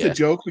 unless it's a Yeah.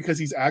 joke because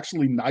he's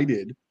actually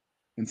knighted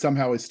and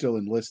somehow is still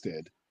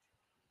enlisted.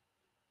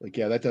 Like,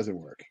 yeah, that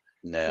doesn't work.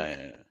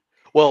 No.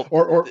 Well,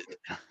 Or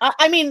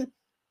I mean,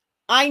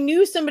 I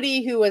knew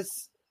somebody who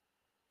was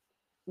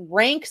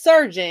rank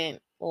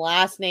sergeant,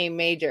 last name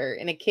major,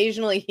 and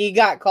occasionally he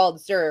got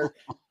called sir,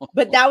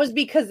 but that was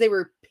because they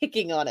were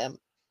picking on him.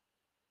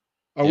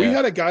 We yeah.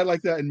 had a guy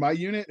like that in my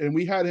unit, and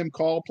we had him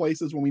call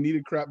places when we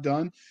needed crap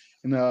done,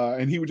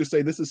 and he would just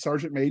say, "This is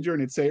Sergeant Major,"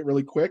 and he'd say it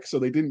really quick, so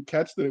they didn't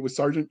catch that it was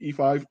Sergeant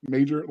E5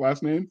 Major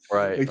last name.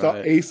 Right, They thought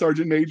right. a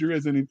Sergeant Major,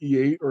 as in an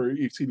E8 or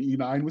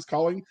E9, was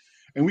calling,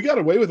 and we got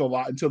away with a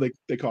lot until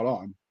they caught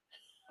on.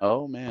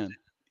 Oh man.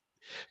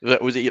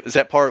 Is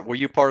that part, were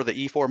you part of the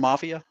E4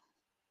 Mafia?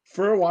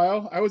 For a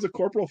while, I was a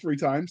corporal 3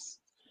 times,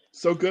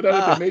 so good at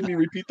it they Ah, made me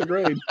repeat the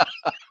grade.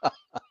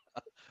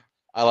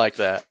 I like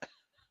that.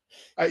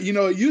 It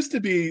used to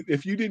be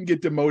if you didn't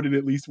get demoted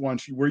at least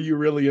once, were you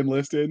really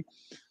enlisted?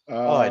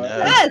 Oh, I And know.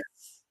 Yes.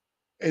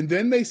 and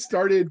then they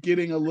started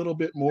getting a little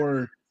bit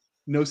more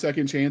no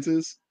second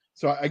chances.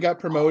 So I got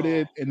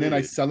promoted, Oh, and then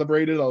I dude.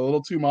 celebrated a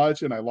little too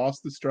much, and I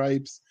lost the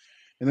stripes.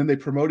 And then they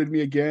promoted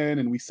me again,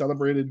 and we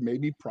celebrated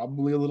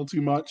probably a little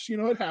too much. It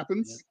Yeah.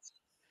 happens.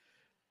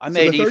 I So the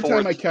made third E4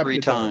 time I kept three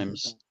it though.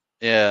 times.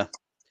 Yeah.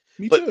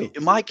 Me But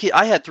too.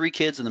 I had 3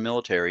 kids in the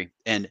military,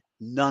 and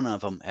none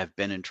of them have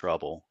been in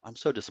trouble. I'm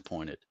so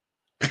disappointed.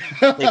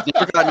 They've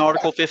never gotten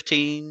Article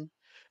 15.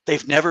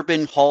 They've never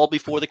been hauled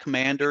before the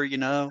commander, you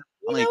know? I'm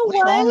You like, know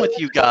what's wrong what? with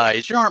you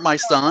guys? You aren't my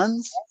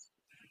sons.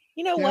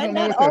 You know Yeah, I what? don't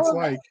know Not what that's all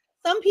of like.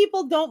 some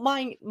people don't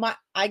mind.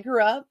 I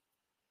grew up.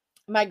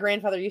 My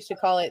grandfather used to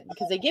call it,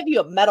 because they give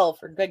you a medal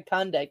for good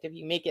conduct if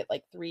you make it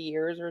like 3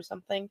 years or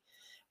something.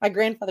 My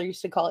grandfather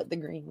used to call it the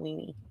green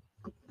weenie.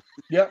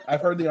 Yep,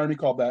 I've heard the Army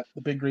called that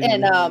the big green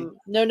And weenie.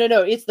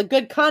 no, it's the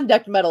good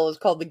conduct medal is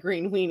called the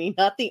green weenie,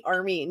 not the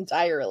Army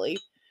entirely.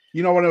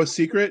 You know what? A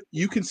secret: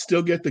 you can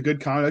still get the good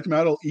conduct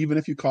medal even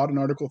if you caught an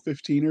Article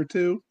 15 or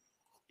two.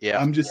 Yeah,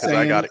 I'm just because I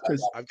saying got it.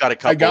 because I've got a I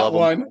couple got of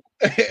them. one,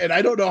 and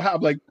I don't know how.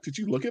 I'm like, did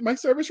you look at my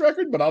service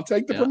record? But I'll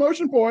take the Yeah.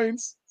 promotion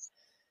points.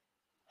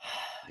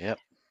 Yep.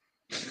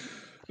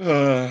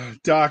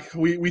 Doc,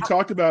 we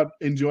talked about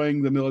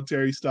enjoying the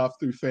military stuff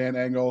through fan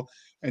angle,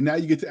 and now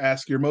you get to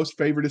ask your most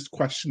favoritist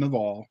question of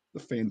all, the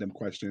fandom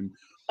question,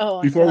 Oh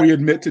my before god. we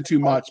admit to too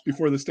much,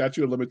 before the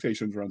statute of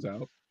limitations runs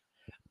out.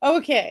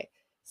 Okay.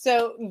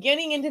 So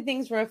getting into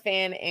things from a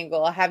fan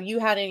angle, have you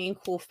had any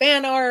cool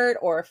fan art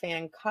or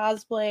fan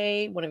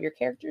cosplay one of your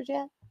characters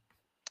yet?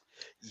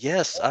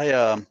 Yes, I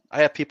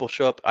have people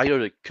show up. I go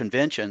to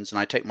conventions and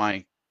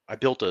I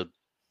built a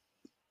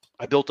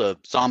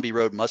zombie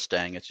road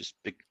Mustang. It's just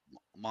big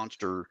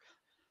monster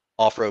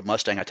off-road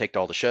Mustang I take to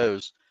all the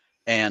shows,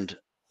 and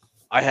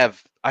I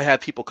have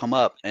people come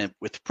up and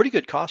with pretty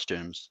good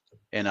costumes,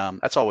 and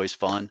that's always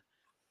fun.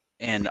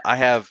 And I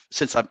have,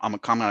 since I'm a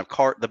kind of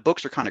car, the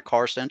books are kind of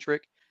car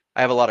centric. I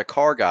have a lot of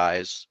car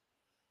guys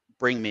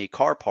bring me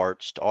car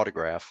parts to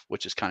autograph,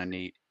 which is kind of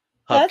neat.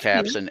 That's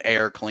Hubcaps neat. and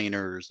air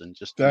cleaners and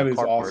just That is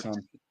car parts.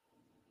 awesome.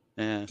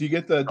 Yeah. Do you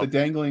get the Oh.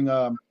 dangling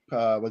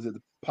was it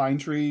the pine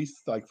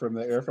trees like from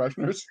the air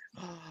fresheners?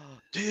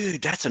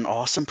 Dude, that's an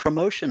awesome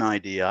promotion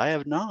idea. I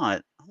have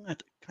not. Can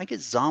I get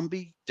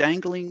zombie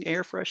dangling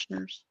air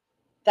fresheners?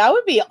 That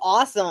would be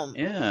awesome.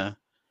 Yeah.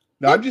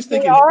 No, I'm just They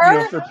thinking,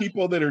 are. for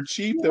people that are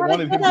cheap You that had a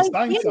wanted good him to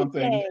sign idea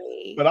something,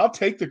 today. but I'll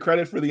take the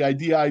credit for the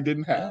idea I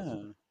didn't have Yeah.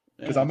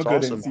 because Yeah, I'm a it's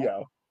good awesome.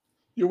 NCO.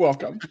 You're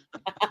welcome.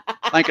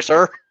 Thank you,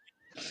 sir.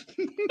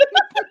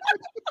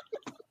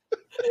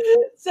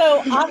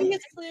 So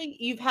obviously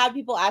you've had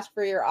people ask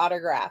for your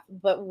autograph,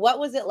 but what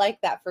was it like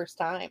that first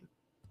time?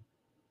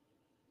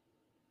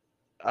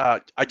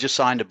 I just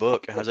signed a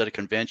book. I was at a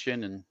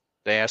convention and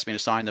they asked me to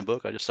sign the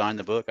book. I just signed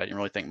the book. I didn't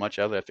really think much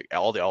of it. I think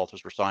all the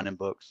authors were signing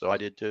books, so I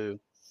did too.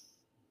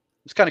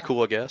 It's kind of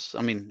cool, I guess.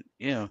 I mean,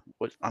 it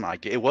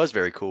was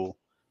very cool.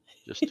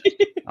 Just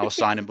I was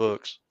signing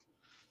books.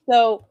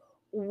 So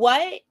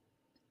what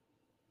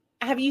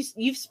have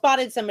you've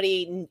spotted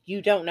somebody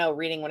you don't know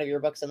reading one of your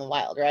books in the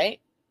wild, right?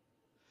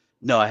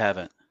 No, I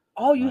haven't.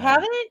 Oh, you I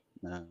haven't. haven't?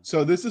 No.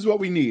 So this is what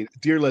we need,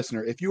 dear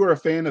listener. If you are a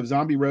fan of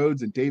Zombie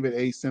Roads and David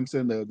A.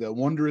 Simpson, the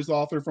wondrous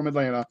author from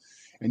Atlanta,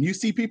 and you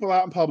see people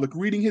out in public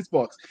reading his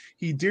books,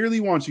 he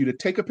dearly wants you to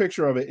take a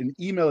picture of it and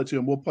email it to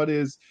him. We'll put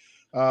his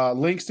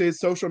links to his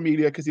social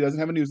media because he doesn't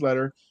have a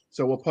newsletter.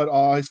 So we'll put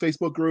his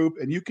Facebook group,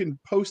 and you can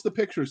post the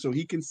picture so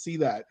he can see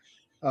that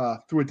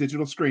through a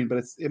digital screen.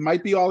 But it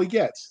might be all he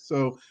gets.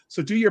 So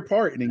do your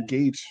part and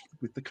engage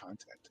with the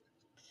content.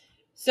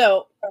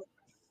 So,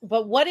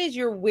 but what is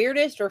your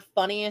weirdest or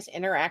funniest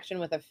interaction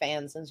with a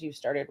fan since you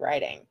started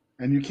writing?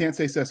 And you can't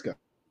say Siska.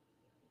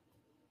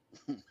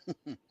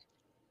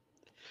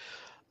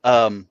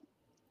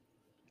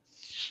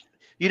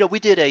 We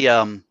did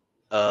a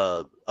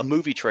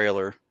movie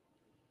trailer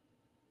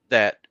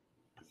that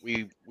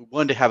we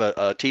wanted to have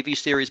a TV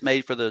series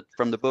made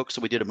from the book,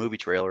 so we did a movie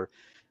trailer,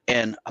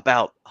 and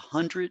about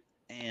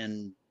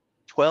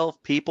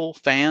 112 people,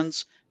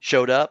 fans,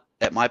 showed up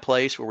at my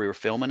place where we were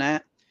filming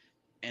at,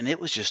 and it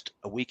was just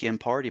a weekend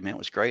party, man. It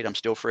was great. I'm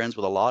still friends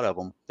with a lot of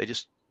them.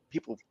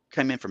 People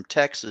came in from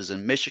Texas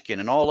and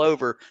Michigan and all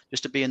over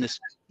just to be in this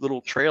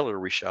little trailer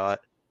we shot.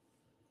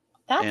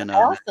 That's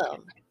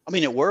awesome. I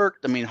mean, it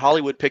worked. I mean,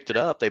 Hollywood picked it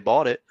up. They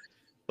bought it.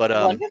 But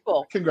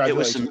wonderful.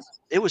 Congratulations.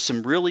 It was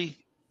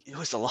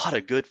a lot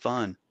of good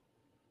fun.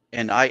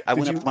 And I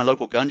went up to my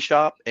local gun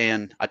shop,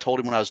 and I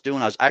told him what I was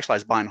doing. I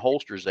was buying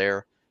holsters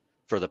there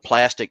for the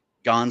plastic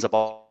guns.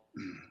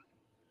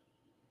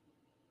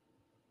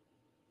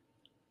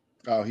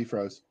 Oh, he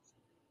froze.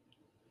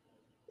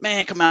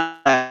 Man, come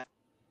on.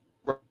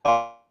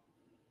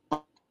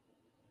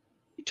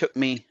 He took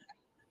me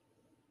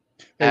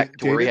back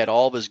to where he had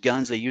all of his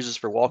guns they uses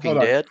for Walking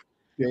Dead.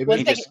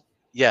 David?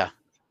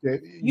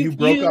 You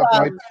broke up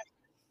right.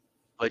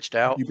 Glitched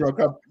out. You broke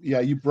up. Yeah,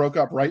 you broke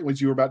up right when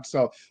you were about to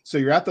sell. So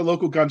you're at the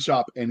local gun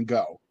shop and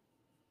go.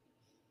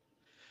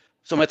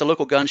 So I'm at the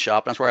local gun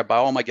shop. That's where I buy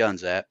all my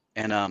guns at.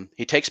 And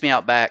he takes me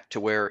out back to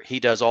where he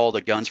does all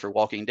the guns for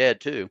Walking Dead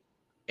too.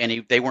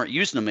 And they weren't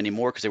using them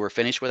anymore because they were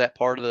finished with that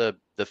part of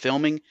the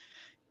filming.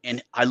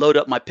 And I load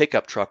up my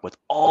pickup truck with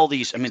all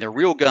these. I mean, they're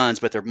real guns,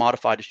 but they're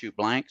modified to shoot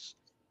blanks.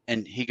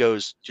 And he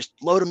goes, just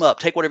load them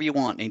up, take whatever you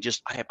want. And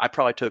I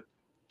probably took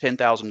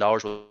 $10,000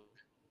 worth of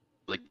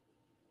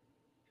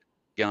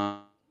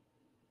gun.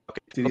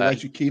 Did he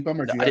let you keep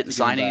them, or I didn't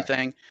sign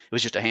anything? It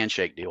was just a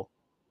handshake deal.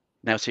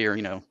 Now it's here,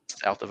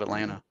 south of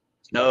Atlanta.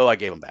 No, I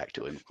gave them back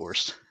to him, of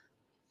course.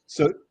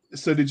 So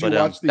did you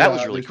watch the? That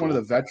was really there's cool. One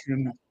of the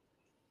veteran.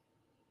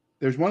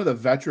 There's one of the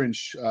veteran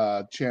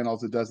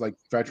channels that does like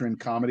veteran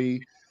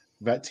comedy,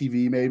 Vet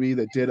TV maybe,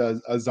 that did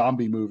a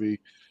zombie movie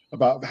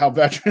about how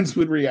veterans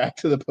would react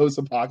to the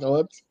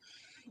post-apocalypse.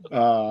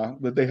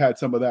 That they had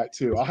some of that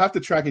too. I'll have to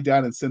track it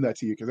down and send that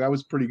to you because that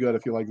was pretty good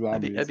if you like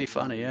zombies. That'd be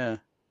funny, yeah.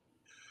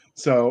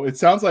 So it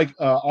sounds like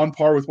on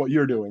par with what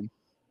you're doing.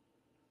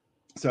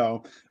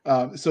 So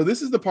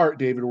this is the part,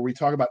 David, where we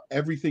talk about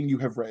everything you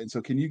have written.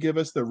 So can you give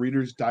us the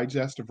Reader's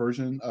Digest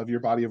version of your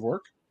body of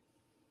work?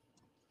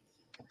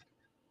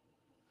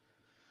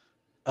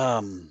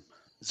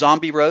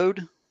 Zombie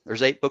Road.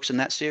 There's 8 books in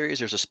that series.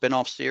 There's a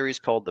spin-off series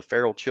called The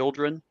Feral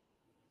Children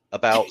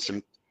about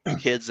some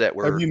kids that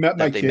were. Have you met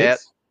my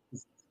kids?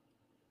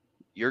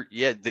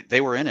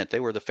 They were in it. They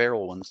were the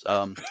feral ones.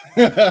 I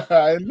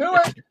knew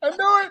it.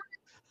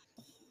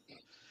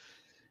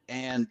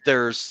 And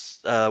there's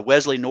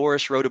Wesley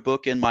Norris wrote a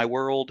book in my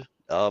world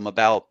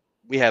about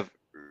we have.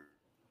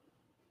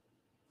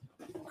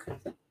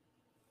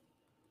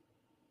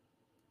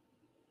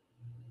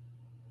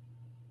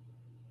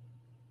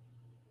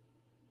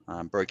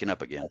 I'm breaking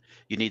up again.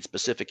 You need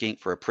specific ink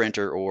for a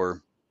printer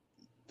or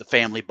the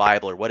family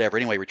Bible or whatever.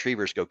 Anyway,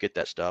 retrievers go get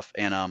that stuff,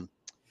 and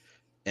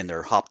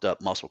they're hopped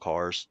up muscle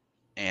cars.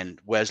 And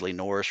Wesley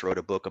Norris wrote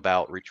a book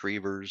about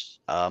retrievers.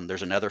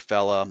 There's another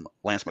fella,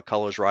 Lance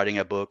McCullough's writing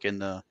a book in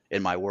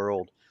my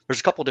world.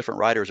 There's a couple different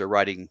writers that are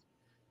writing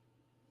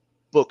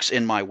books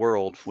in my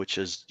world, which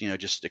is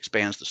just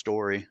expands the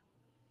story.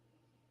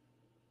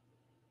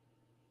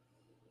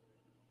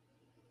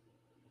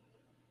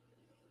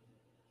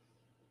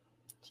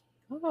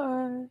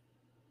 I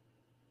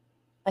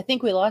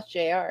think we lost JR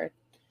to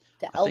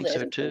Elvis. I think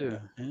so too.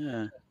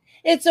 Yeah.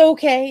 It's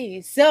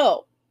okay.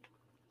 So,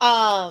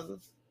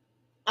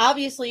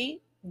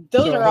 obviously,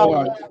 those are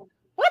all.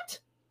 What?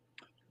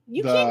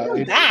 You can't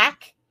go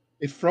back.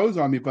 It froze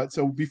on me, but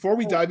so before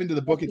we dive into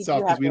the book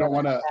itself, because we don't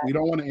want to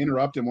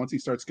interrupt him once he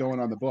starts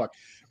going on the book,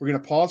 we're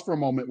going to pause for a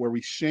moment where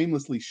we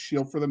shamelessly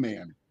shield for the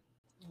man.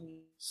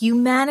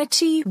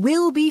 Humanity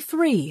will be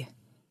free,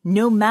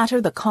 no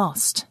matter the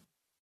cost.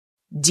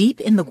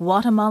 Deep in the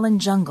Guatemalan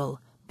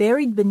jungle,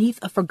 buried beneath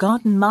a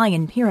forgotten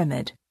Mayan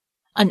pyramid,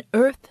 an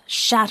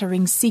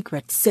earth-shattering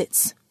secret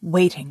sits,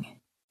 waiting.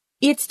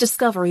 Its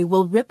discovery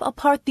will rip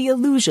apart the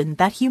illusion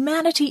that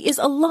humanity is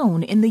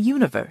alone in the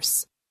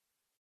universe.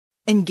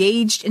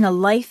 Engaged in a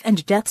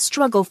life-and-death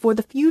struggle for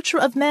the future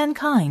of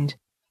mankind,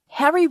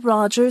 Harry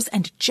Rogers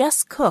and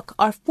Jess Cook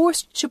are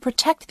forced to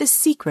protect this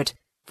secret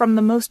from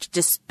the most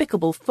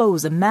despicable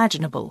foes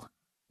imaginable.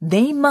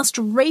 They must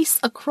race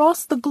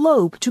across the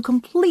globe to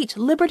complete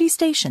Liberty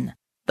Station,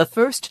 the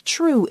first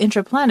true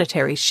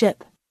interplanetary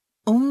ship.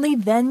 Only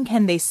then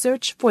can they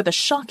search for the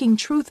shocking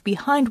truth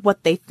behind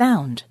what they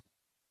found.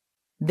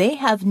 They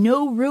have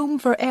no room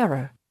for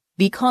error,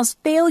 because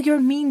failure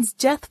means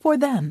death for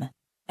them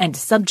and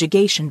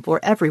subjugation for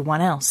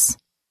everyone else.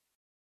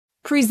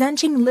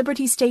 Presenting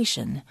Liberty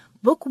Station,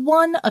 Book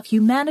 1 of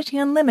Humanity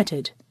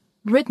Unlimited,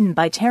 written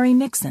by Terry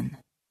Mixon.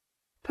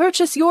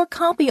 Purchase your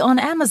copy on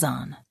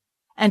Amazon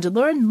and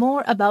learn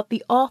more about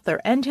the author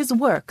and his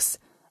works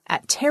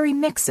at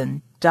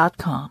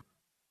terrymixon.com.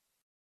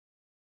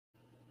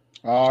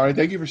 All right,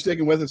 thank you for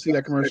sticking with us through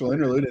that commercial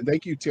interlude, and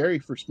thank you, Terry,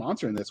 for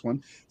sponsoring this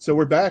one. So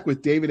we're back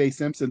with David A.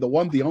 Simpson, the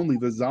one, the only,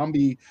 the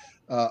zombie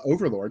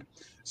overlord.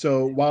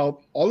 So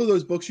while all of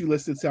those books you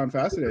listed sound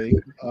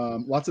fascinating,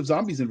 lots of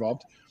zombies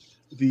involved.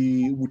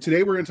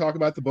 Today we're going to talk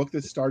about the book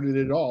that started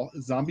it all,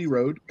 Zombie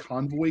Road,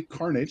 Convoy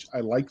Carnage. I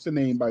like the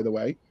name, by the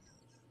way.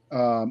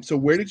 So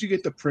where did you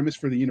get the premise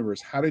for the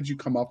universe? How did you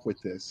come up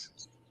with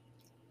this?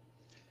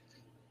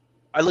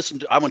 I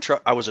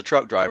was a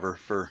truck driver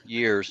for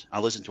years. I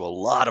listened to a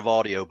lot of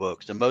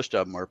audiobooks, and most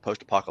of them are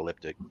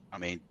post-apocalyptic. I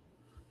mean,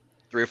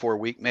 3 or 4 a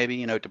week,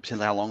 maybe, it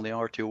depends on how long they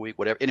are, 2 a week,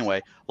 whatever. Anyway,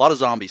 a lot of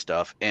zombie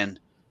stuff, and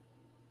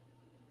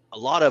a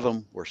lot of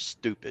them were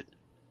stupid.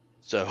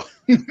 So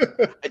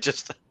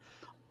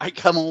I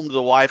come home to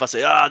the wife, I say,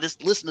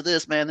 just listen to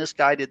this, man. This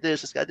guy did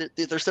this guy did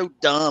this. They're so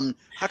dumb.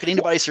 How could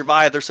anybody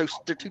survive? They're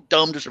too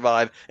dumb to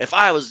survive. If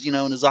I was, in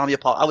a zombie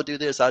apocalypse, I would do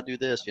this, I'd do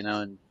this,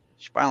 and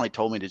she finally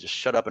told me to just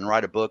shut up and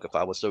write a book if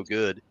I was so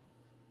good.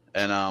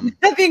 And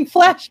having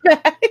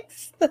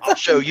flashbacks. I'll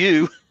show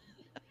you.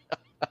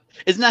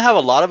 Isn't that how a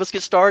lot of us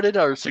get started?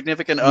 Our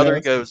significant other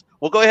goes,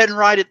 well, go ahead and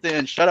write it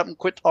then. Shut up and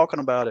quit talking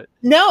about it.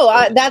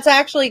 No, that's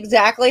actually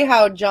exactly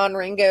how John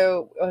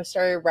Ringo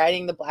started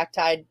writing the Black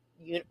Tide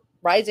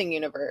Rising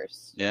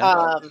universe.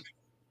 Yeah.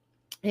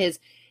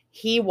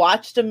 He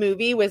watched a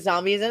movie with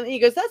zombies and he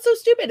goes, that's so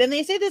stupid. And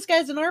they say this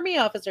guy's an army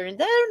officer and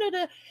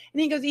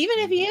he goes, even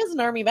if he is an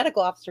army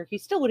medical officer, he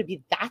still wouldn't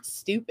be that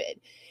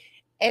stupid.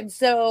 And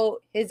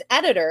so his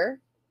editor,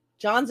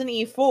 John's an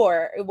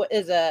E4,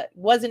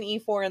 was an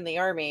E4 in the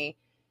army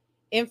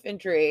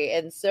infantry,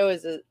 and so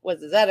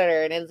was his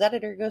editor. And his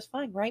editor goes,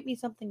 fine, write me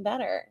something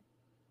better.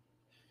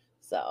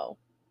 So,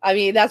 I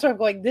mean, that's what I'm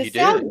going, this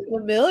sounds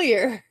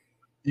familiar.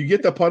 You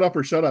get the put up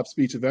or shut up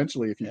speech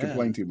eventually if you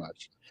complain too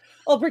much.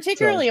 Well,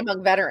 particularly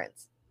among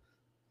veterans.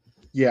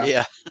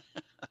 Yeah.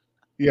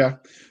 Yeah.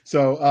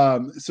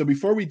 So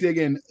before we dig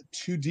in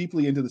too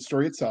deeply into the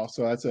story itself,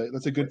 so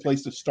that's a good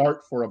place to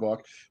start for a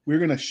book. We're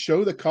going to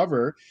show the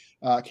cover.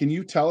 Can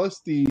you tell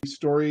us the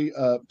story?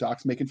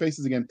 Doc's making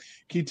faces again.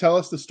 Can you tell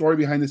us the story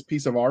behind this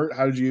piece of art?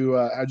 How did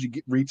you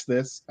reach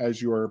this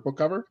as your book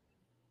cover?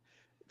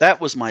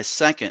 That was my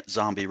second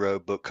Zombie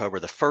Road book cover.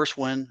 The first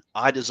one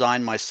I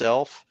designed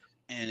myself,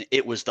 and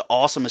it was the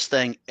awesomest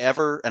thing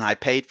ever. And I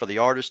paid for the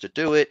artist to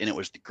do it, and it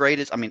was the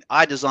greatest. I mean,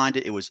 I designed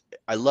it.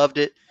 I loved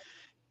it.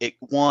 It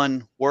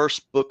won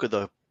worst book of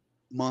the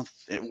month,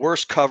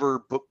 worst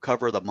book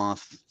cover of the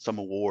month, some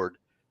award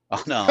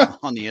on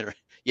the internet.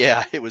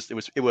 Yeah, it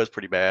was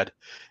pretty bad.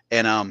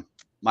 And I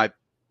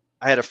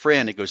had a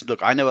friend that goes,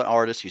 look, I know an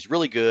artist. He's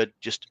really good.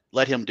 Just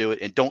let him do it,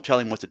 and don't tell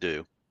him what to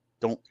do.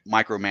 Don't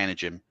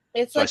micromanage him.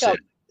 It's so like a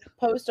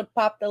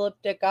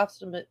post-apocalyptic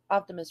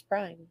Optimus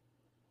Prime.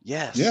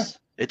 Yes. Yeah.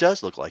 It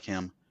does look like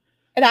him.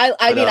 And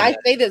I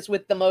say this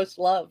with the most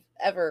love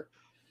ever.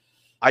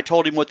 I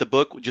told him what the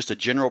book, just a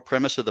general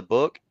premise of the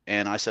book,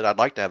 and I said I'd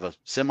like to have a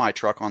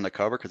semi-truck on the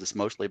cover because it's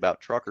mostly about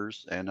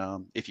truckers, and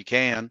if you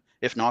can,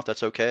 if not,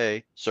 that's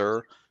okay,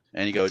 sir.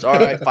 And he goes, all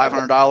right,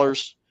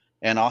 $500,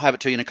 and I'll have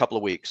it to you in a couple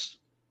of weeks.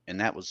 And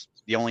that was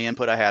the only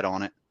input I had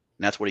on it,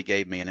 and that's what he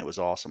gave me, and it was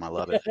awesome. I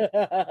love it.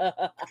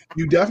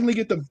 You definitely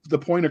get the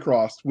point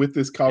across with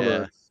this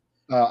cover.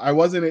 Yeah. I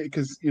wasn't,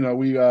 because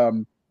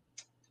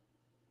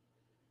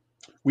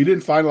we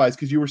didn't finalize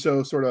because you were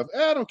so sort of,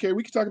 I don't care.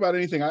 We can talk about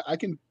anything. I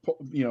can,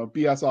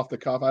 BS off the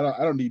cuff. I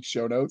don't need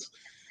show notes.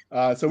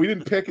 So we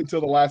didn't pick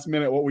until the last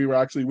minute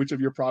which of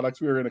your products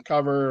we were going to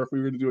cover, or if we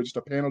were going to do just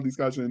a panel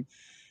discussion.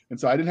 And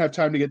so I didn't have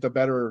time to get the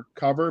better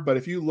cover. But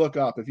if you look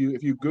up, if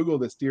you Google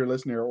this, dear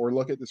listener, or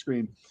look at the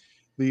screen,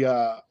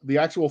 the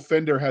actual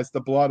fender has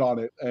the blood on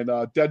it and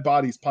dead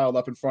bodies piled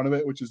up in front of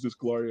it, which is just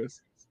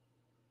glorious.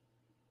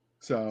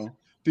 So.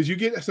 Did you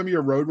get some of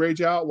your road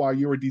rage out while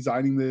you were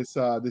designing this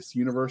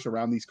universe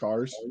around these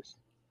cars?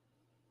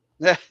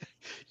 Yeah,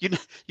 you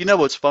know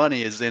what's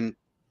funny is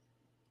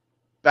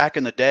back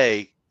in the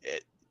day,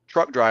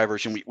 truck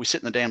drivers, and we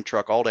sit in the damn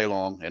truck all day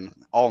long and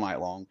all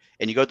night long,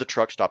 and you go to the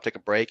truck stop, take a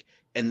break,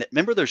 and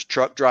remember those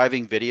truck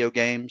driving video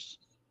games?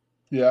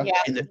 Yeah.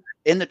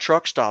 In the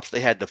truck stops, they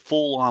had the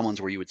full-on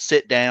ones where you would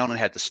sit down and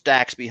had the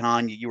stacks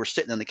behind you. You were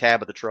sitting in the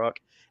cab of the truck.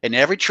 And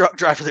every truck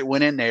driver that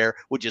went in there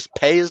would just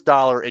pay his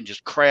dollar and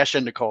just crash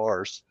into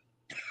cars.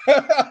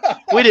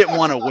 We didn't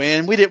want to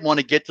win. We didn't want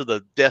to get to the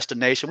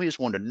destination. We just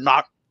wanted to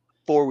knock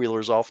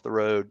four-wheelers off the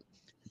road.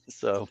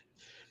 So,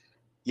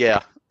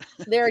 yeah.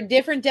 There are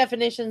different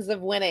definitions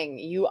of winning.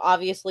 You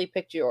obviously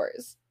picked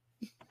yours.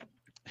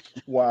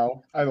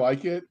 Wow. I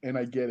like it, and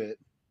I get it.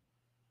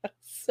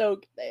 So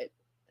good.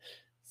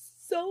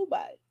 So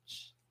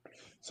much.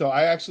 So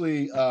I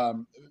actually,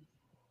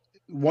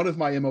 one of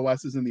my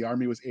MOSs in the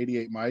Army was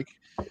 88 Mike.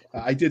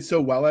 I did so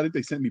well at it,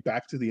 they sent me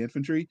back to the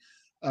infantry.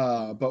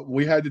 But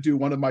we had to do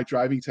one of my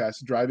driving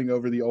tests, driving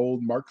over the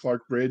old Mark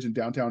Clark Bridge in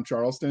downtown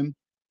Charleston.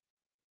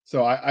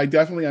 So I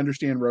definitely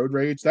understand road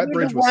rage. That The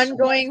bridge was one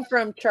going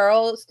from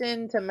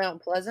Charleston to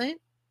Mount Pleasant.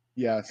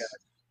 yes.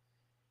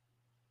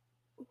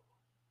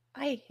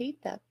 I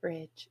hate that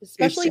bridge, It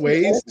especially the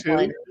sways old too.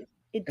 one.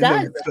 It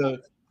And does.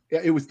 yeah,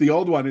 it was the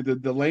old one.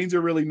 The lanes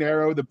are really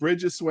narrow. The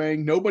bridge is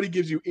swaying. Nobody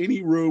gives you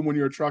any room when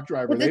you're a truck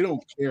driver. But They it's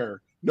don't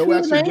care. No two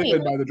extra given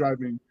lanes. by the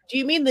driving. Do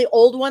you mean the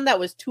old one that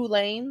was 2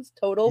 lanes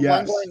total? One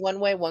Yes. going one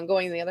way, one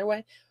going the other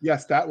way?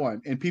 Yes, that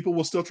one. And people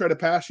will still try to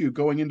pass you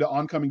going into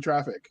oncoming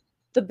traffic.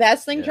 The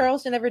best thing Yeah.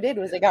 Charleston ever did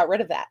was they got rid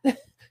of that.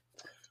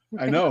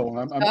 I know.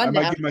 I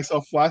might give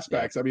myself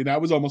flashbacks. I mean, that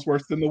was almost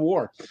worse than the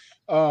war.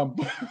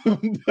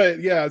 But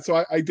yeah,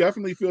 so I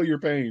definitely feel your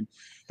pain.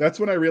 That's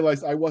when I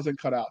realized I wasn't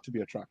cut out to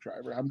be a truck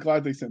driver. I'm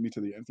glad they sent me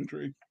to the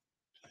infantry.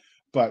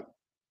 But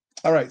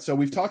all right, so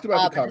we've talked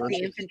about the But covers.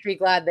 the infantry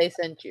glad they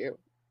sent you.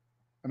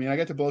 I mean, I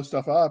get to blow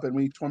stuff up, and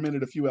we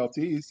tormented a few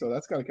LTs, so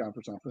that's got to count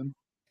for something.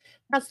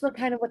 That's the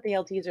kind of what the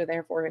LTs are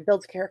there for. It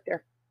builds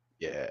character.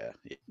 Yeah.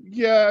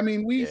 Yeah, I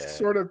mean, we Yeah.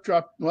 sort of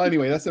dropped. Well,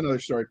 anyway, that's another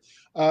story.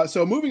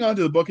 So moving on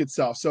to the book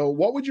itself. So,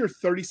 what would your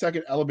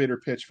 30-second elevator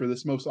pitch for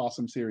this most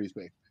awesome series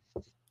be?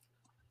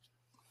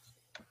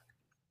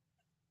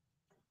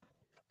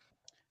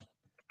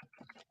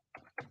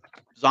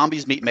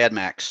 Zombies meet Mad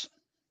Max.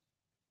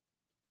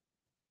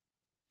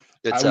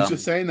 I was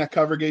just saying that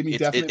cover gave me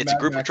definite it's a Mad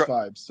group of Max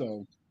vibes.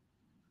 So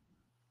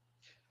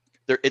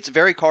it's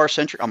very car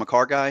centric. I'm a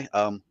car guy.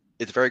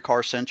 It's very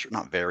car centric,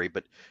 not very,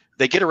 but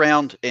they get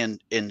around in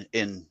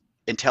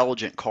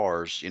intelligent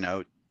cars. You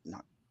know,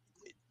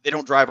 they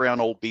don't drive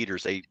around old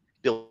beaters. They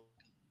build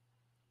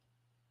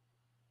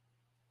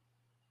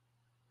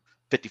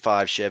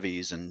 55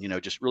 Chevys and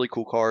just really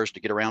cool cars to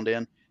get around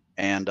in.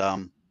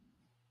 And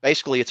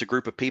basically, it's a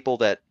group of people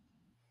that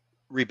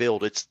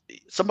rebuild. It's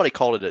somebody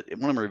called it.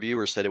 One of my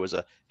reviewers said it was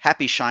a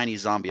happy, shiny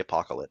zombie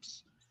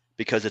apocalypse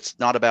because it's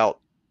not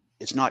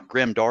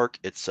grim dark.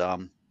 It's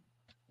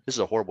this is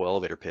a horrible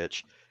elevator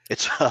pitch.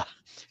 It's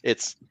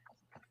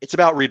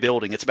about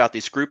rebuilding. It's about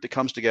this group that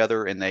comes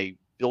together and they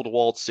build a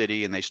walled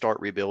city and they start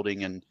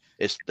rebuilding, and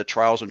it's the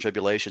trials and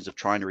tribulations of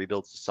trying to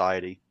rebuild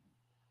society.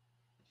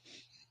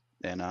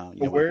 And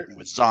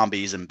with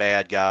zombies and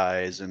bad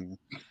guys and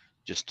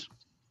just.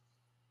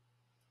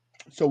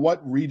 So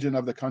what region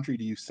of the country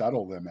do you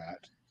settle them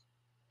at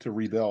to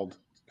rebuild?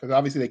 Because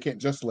obviously they can't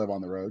just live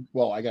on the road.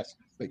 Well, I guess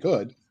they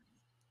could.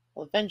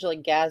 Well, eventually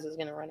gas is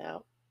going to run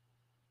out.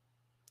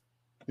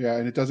 Yeah,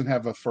 and it doesn't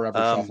have a forever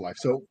shelf life.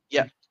 So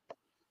yeah.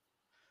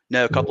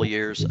 No, a couple of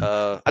years.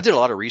 I did a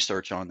lot of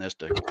research on this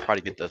to try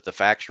to get the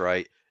facts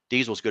right.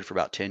 Diesel's good for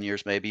about 10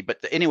 years maybe. But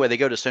anyway, they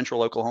go to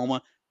central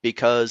Oklahoma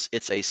because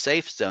it's a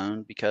safe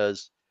zone,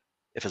 because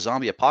if a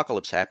zombie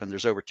apocalypse happened,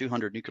 there's over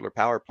 200 nuclear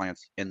power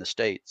plants in the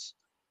States.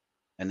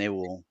 And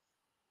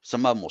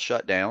some of them will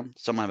shut down.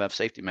 Some of them have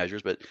safety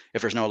measures. But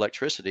if there's no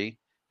electricity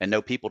and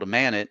no people to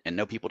man it and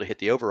no people to hit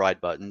the override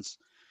buttons,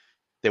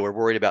 they were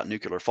worried about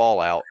nuclear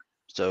fallout.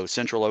 So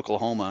central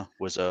Oklahoma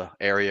was an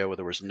area where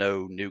there was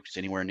no nukes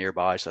anywhere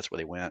nearby. So that's where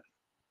they went.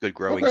 Good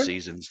growing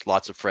seasons,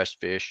 lots of fresh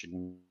fish.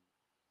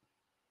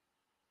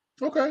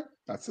 Okay,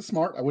 that's the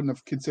smart. I wouldn't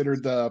have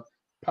considered the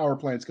power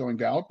plants going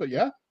down, but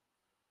yeah,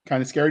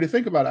 kind of scary to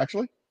think about,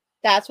 actually.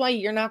 That's why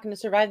you're not going to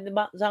survive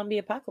the zombie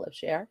apocalypse,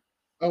 Cher.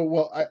 Oh,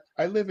 well,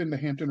 I live in the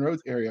Hampton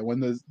Roads area. When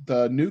the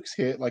nukes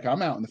hit, like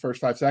I'm out in the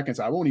first 5 seconds,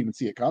 I won't even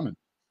see it coming.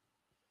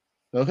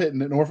 They'll hit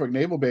Norfolk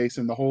Naval Base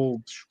and the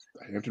whole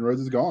Hampton Roads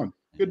is gone.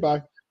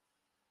 Goodbye.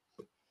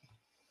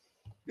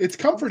 It's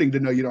comforting to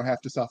know you don't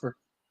have to suffer.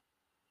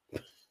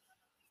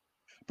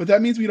 But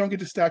that means we don't get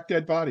to stack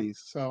dead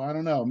bodies. So I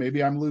don't know.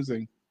 Maybe I'm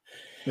losing.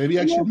 Maybe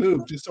I should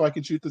move just so I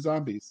can shoot the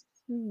zombies.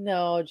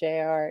 No,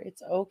 JR,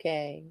 it's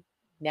okay.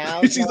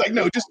 Now she's like,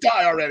 no, just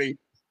die already.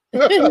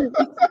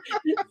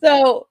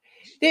 So,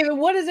 David,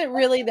 what is it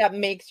really that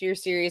makes your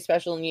series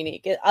special and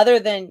unique? Other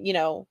than,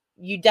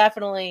 you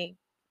definitely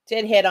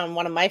did hit on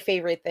one of my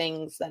favorite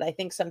things that I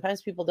think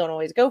sometimes people don't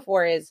always go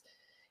for is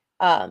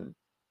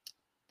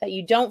that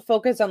you don't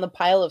focus on the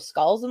pile of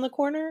skulls in the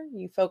corner.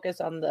 You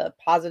focus on the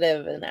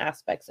positive and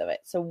aspects of it.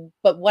 So,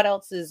 but what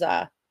else is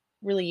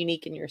really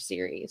unique in your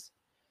series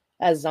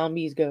as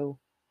zombies go?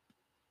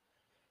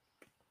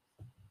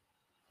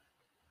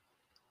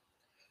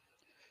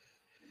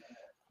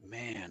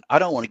 Man, I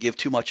don't want to give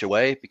too much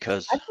away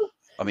because,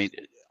 I mean,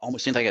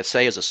 almost anything I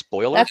say is a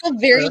spoiler. That's a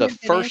very good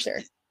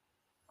answer.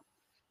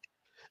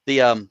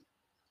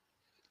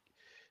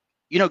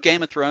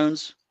 Game of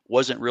Thrones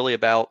wasn't really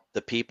about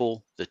the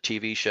people the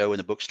TV show and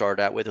the book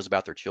started out with. It was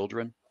about their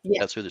children. Yeah.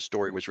 That's who the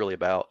story was really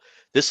about.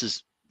 This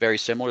is very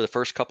similar. The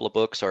first couple of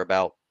books are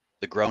about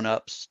the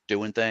grown-ups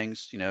doing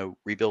things,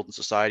 rebuilding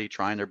society,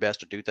 trying their best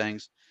to do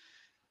things.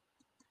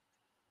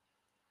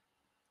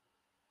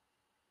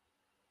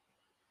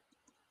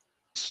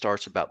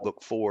 starts about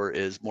book 4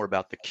 is more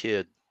about the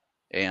kid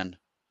and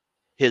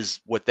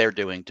what they're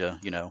doing to,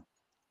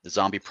 the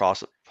zombie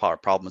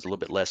problem is a little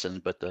bit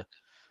lessened, but the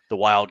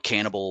wild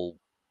cannibal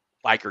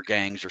biker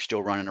gangs are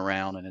still running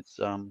around, and it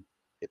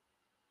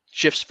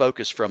shifts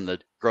focus from the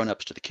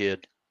grown-ups to the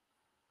kid.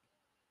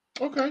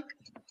 Okay.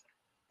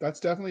 That's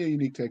definitely a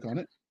unique take on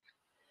it.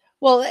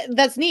 Well,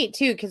 that's neat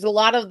too, because a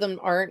lot of them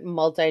aren't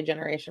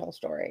multi-generational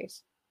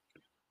stories.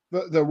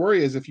 The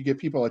worry is if you get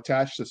people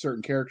attached to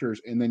certain characters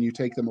and then you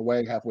take them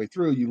away halfway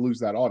through, you lose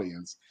that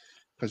audience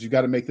because you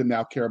got to make them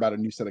now care about a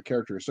new set of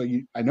characters. So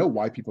I know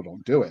why people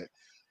don't do it,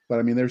 but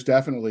I mean, there's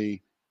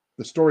definitely,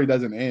 the story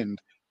doesn't end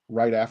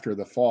right after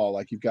the fall.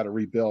 Like, you've got to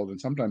rebuild,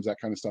 and sometimes that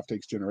kind of stuff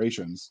takes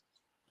generations.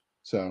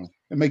 So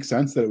it makes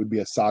sense that it would be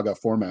a saga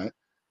format.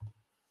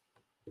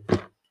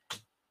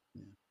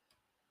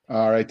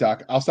 All right,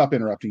 Doc, I'll stop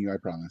interrupting you, I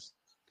promise.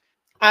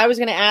 I was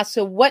going to ask,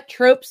 so what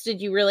tropes did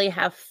you really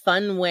have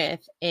fun with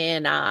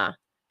in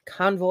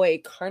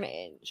Convoy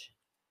Carnage?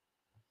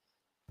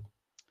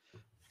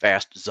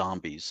 Fast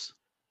zombies,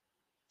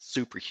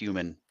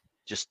 superhuman.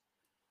 Just,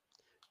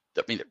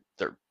 I mean,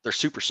 they're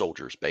super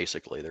soldiers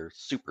basically. They're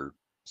super.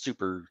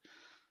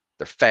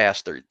 They're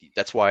fast.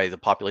 That's why the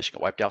population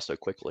got wiped out so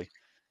quickly. I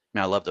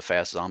mean, I love the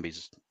fast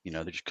zombies.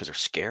 They're just because they're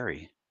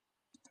scary.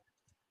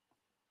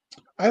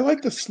 I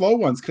like the slow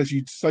ones because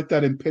it's like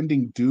that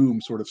impending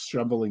doom sort of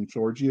stumbling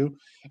towards you,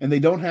 and they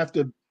don't have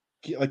to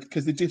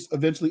because they just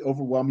eventually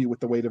overwhelm you with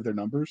the weight of their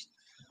numbers.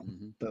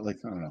 Mm-hmm. But I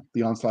don't know,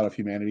 the onslaught of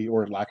humanity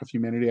or lack of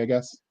humanity, I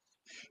guess.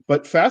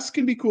 But fast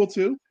can be cool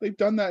too. They've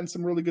done that in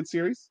some really good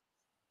series.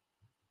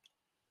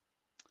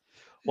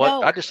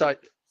 Well, I decided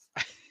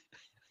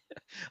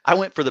I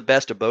went for the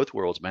best of both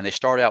worlds, man. They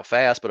start out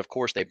fast, but of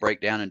course they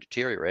break down and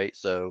deteriorate.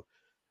 So,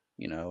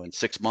 in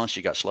 6 months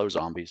you got slow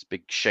zombies,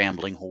 big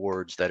shambling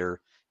hordes that are,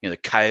 the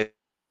coyote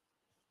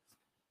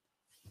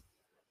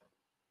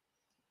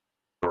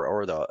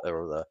or the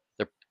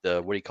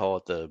what do you call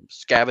it? The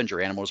scavenger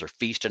animals are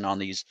feasting on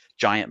these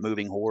giant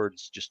moving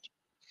hordes, just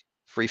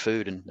free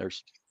food, and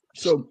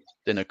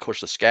then of course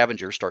the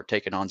scavengers start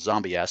taking on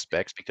zombie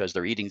aspects because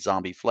they're eating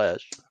zombie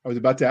flesh. I was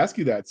about to ask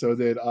you that. So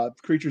that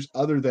creatures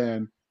other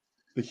than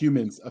the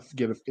humans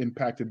get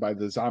impacted by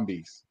the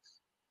zombies.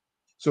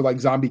 So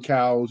like zombie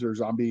cows or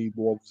zombie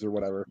wolves or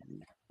whatever.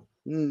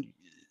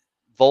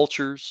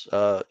 Vultures,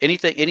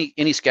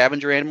 any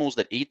scavenger animals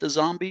that eat the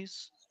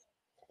zombies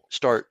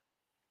start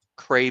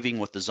craving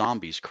what the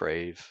zombies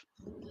crave.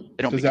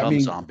 They don't become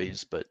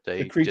zombies, but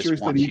they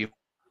just want human.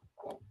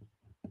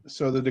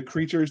 So the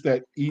creatures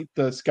that eat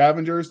the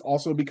scavengers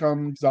also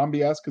become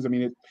zombie-esque? Because, I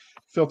mean, it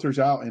filters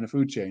out in a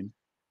food chain.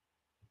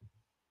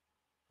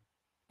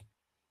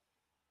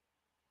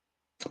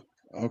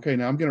 Okay,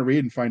 now I'm going to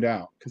read and find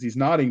out. Because he's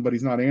nodding, but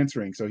he's not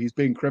answering. So he's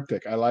being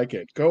cryptic. I like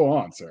it. Go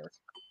on, sir.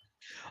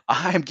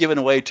 I'm giving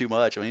away too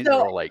much. I mean, these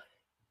are all like...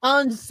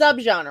 On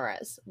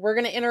subgenres, we're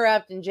going to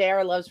interrupt, and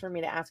JR loves for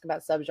me to ask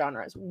about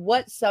subgenres.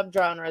 What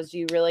subgenres do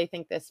you really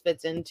think this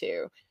fits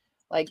into?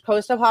 Like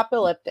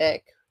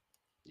post-apocalyptic,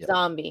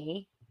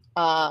 zombie,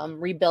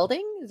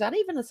 rebuilding? Is that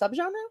even a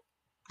subgenre?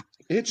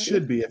 It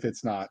should be if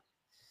it's not.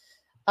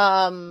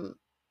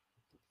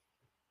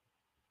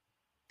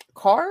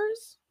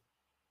 Cars?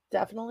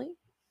 Definitely.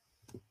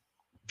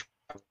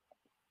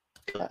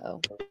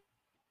 Uh-oh. I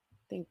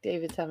think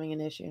David's having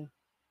an issue.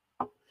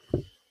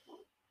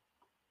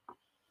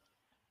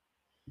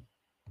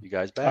 You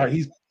guys back? All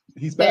right,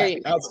 he's back.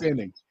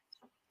 Outstanding.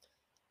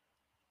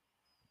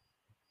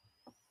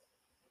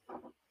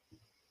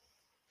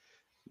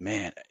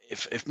 Man,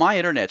 if my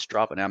internet's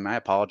dropping out, I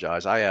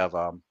apologize. I have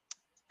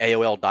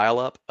AOL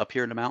dial-up up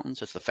here in the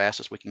mountains. It's the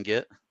fastest we can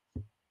get.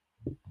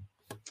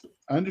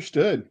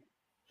 Understood.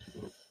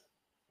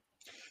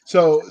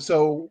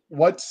 So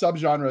what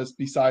subgenres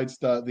besides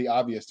the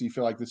obvious do you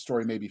feel like this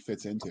story maybe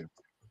fits into?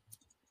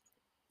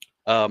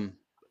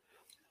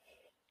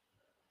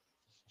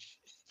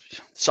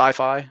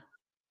 Sci-fi.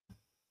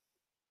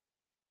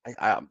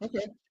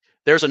 Okay.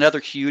 There's another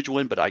huge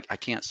one, but I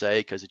can't say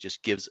because it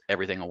just gives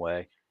everything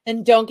away.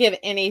 And don't give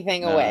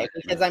anything away,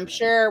 because I'm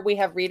sure we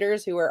have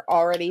readers who are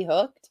already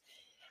hooked,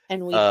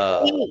 and we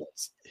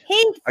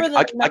hate for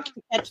them not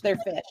to catch their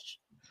fish.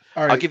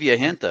 All right. I'll give you a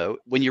hint though.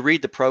 When you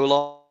read the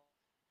prologue,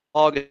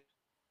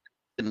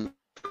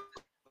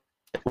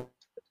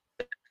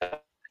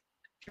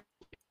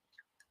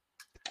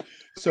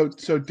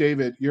 So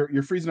David,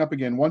 you're freezing up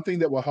again. One thing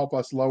that will help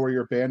us lower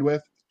your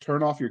bandwidth: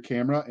 turn off your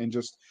camera and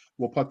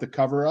we'll put the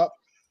cover up,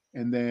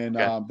 and then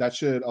that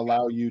should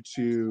allow you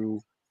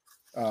to.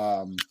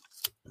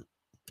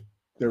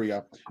 There we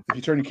go. If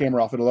you turn your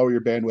camera off, it'll lower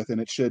your bandwidth,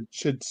 and it should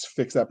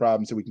fix that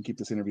problem, so we can keep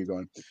this interview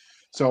going.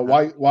 So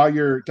while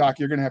you're Doc,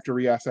 you're gonna have to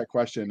re-ask that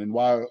question, and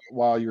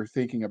while you're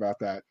thinking about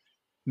that,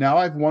 now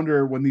I've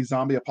wondered, when these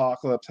zombie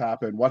apocalypse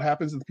happen, what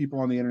happens to the people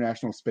on the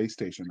International Space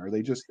Station? Are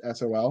they just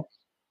SOL?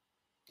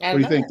 What do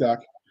you think, Doc?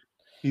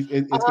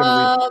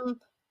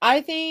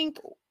 I think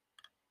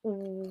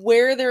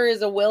where there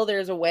is a will,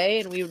 there's a way,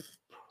 and we would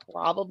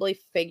probably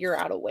figure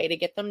out a way to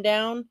get them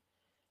down.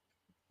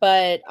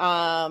 But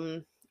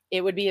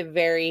it would be a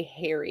very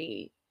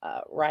hairy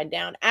ride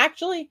down.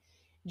 Actually,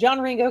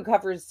 John Ringo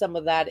covers some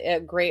of that. A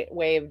great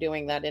way of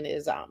doing that in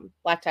his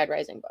Black Tide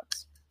Rising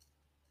books.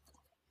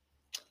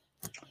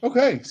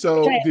 Okay,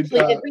 so Which I did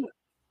actually did read,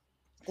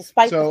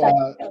 despite so, the fact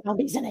that there are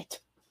zombies in it.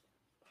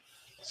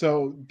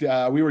 so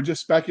we were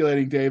just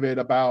speculating, David,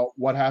 about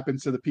what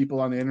happens to the people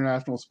on the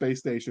International Space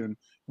Station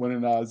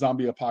when a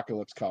zombie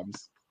apocalypse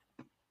comes.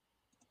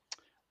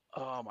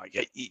 Oh my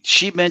God.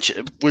 She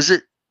mentioned, was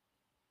it,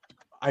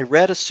 I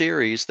read a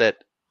series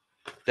that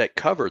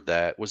covered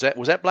that. Was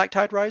that Black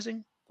Tide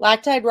Rising?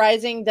 Black Tide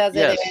Rising does it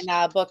Yes.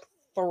 in book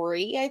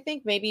 3, I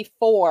think, maybe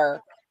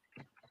 4.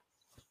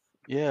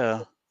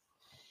 Yeah.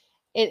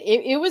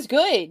 It was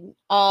good.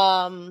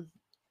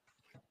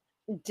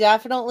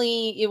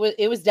 Definitely,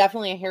 it was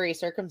definitely a hairy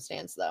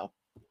circumstance, though.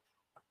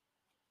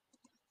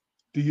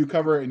 Do you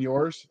cover it in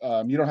yours?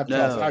 You don't have to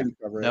tell us how you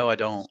cover it. No, I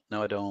don't.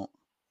 No, I don't.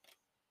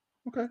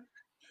 Okay.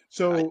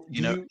 So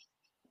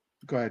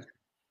go ahead.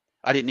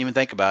 I didn't even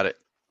think about it.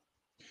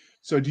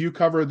 So do you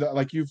cover the,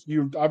 like,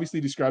 you're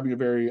obviously describing a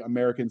very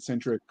American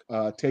centric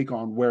take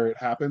on where it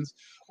happens.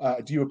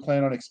 Do you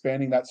plan on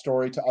expanding that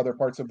story to other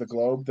parts of the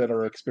globe that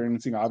are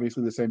experiencing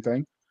obviously the same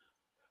thing?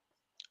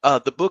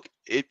 The book,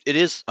 it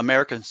is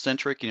American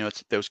centric,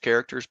 it's those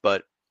characters,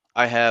 but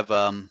I have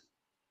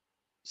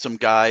some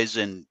guys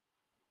in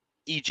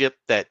Egypt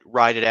that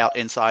ride it out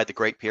inside the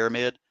Great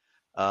Pyramid.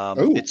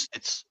 Oh,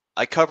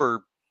 I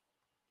cover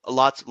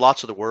lots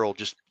of the world,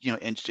 just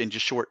in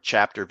just short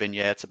chapter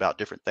vignettes about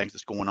different things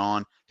that's going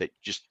on that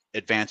just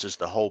advances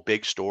the whole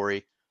big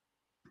story.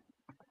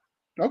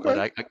 okay. But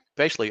I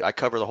basically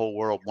cover the whole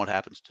world, what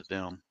happens to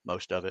them,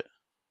 most of it,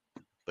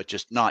 but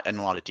just not in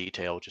a lot of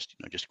detail, just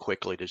just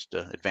quickly, just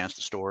to advance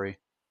the story.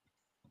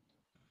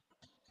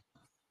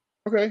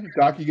 Okay,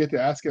 Doc, you get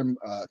to ask him.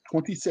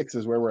 26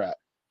 is where we're at.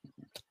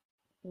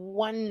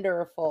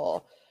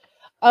 Wonderful.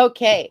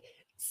 Okay,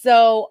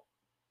 so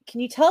can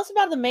you tell us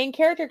about the main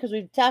character? Because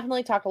we've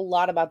definitely talked a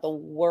lot about the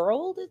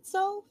world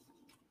itself.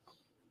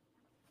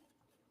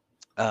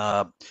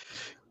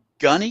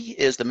 Gunny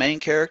is the main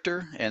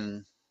character,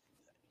 and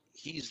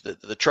he's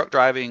the truck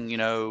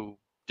driving,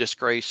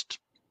 disgraced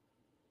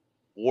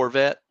war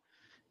vet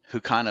who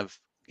kind of,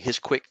 his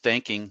quick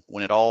thinking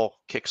when it all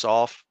kicks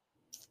off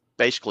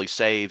basically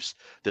saves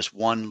this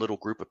one little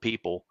group of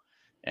people,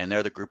 and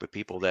they're the group of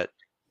people that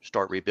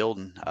start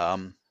rebuilding.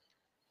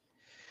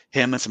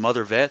 Him and some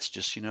other vets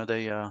just,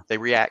 they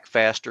react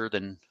faster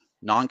than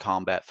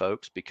non-combat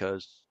folks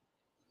because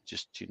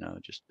just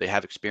they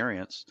have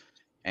experience,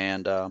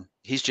 and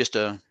he's just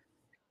an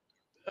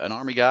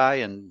army guy,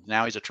 and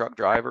now he's a truck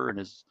driver and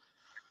is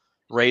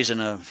raising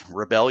a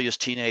rebellious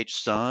teenage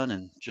son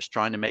and just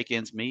trying to make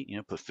ends meet,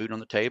 put food on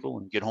the table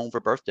and get home for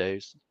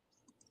birthdays.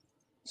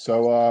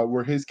 So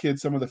were his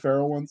kids some of the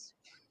feral ones?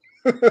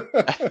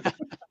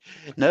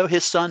 No,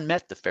 his son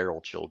met the feral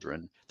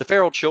children. The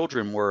feral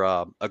children were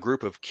a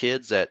group of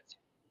kids that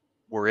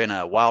were in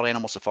a wild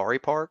animal safari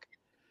park,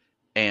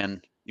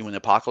 and when the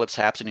apocalypse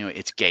happens,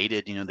 it's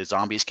gated. The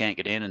zombies can't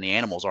get in, and the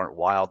animals aren't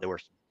wild. They were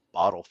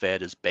bottle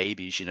fed as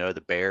babies.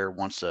 The bear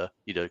wants to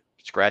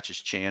scratch his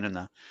chin, and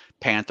the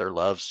panther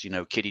loves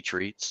kitty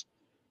treats,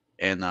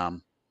 and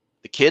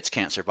the kids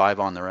can't survive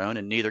on their own,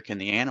 and neither can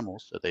the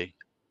animals. So they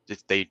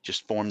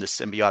just form this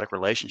symbiotic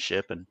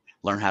relationship and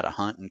learn how to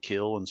hunt and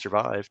kill and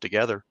survive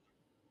together.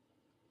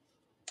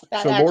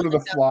 That So Lord of the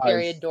sounds Flies.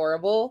 very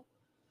adorable.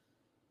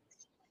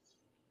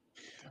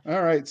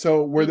 All right.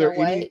 So were You know there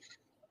any,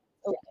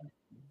 what?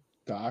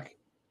 Doc?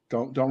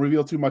 Don't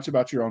reveal too much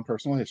about your own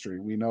personal history.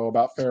 We know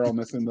about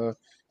feralness in the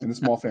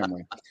small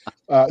family.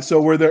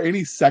 So were there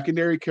any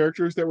secondary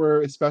characters that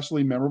were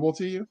especially memorable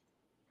to you?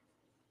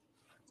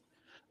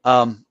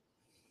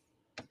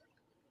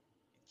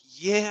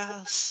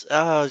 Yes.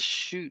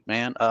 Shoot,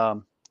 man.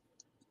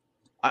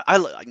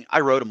 I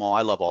wrote them all.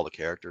 I love all the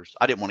characters.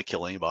 I didn't want to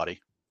kill anybody,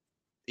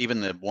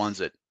 even the ones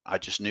that I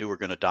just knew were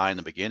going to die in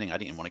the beginning. I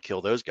didn't want to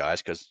kill those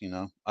guys because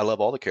I love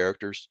all the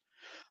characters.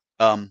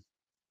 A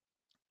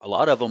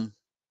lot of them,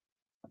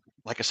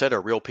 like I said,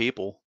 are real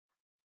people.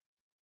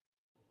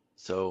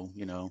 So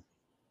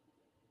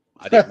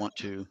I didn't want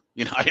to.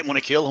 I didn't want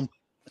to kill them.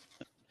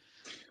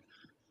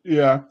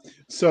 Yeah.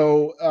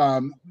 So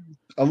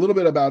a little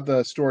bit about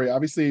the story.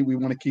 Obviously, we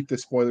want to keep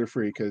this spoiler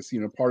free because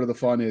part of the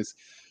fun is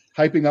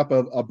hyping up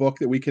a book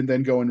that we can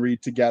then go and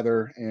read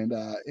together and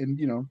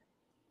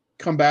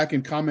come back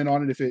and comment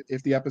on it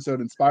if the episode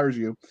inspires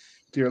you,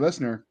 to your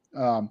listener.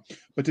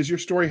 But does your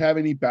story have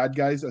any bad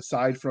guys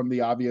aside from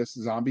the obvious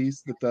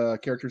zombies that the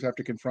characters have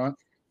to confront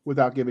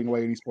without giving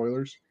away any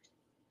spoilers?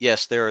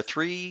 Yes, there are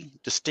 3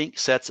 distinct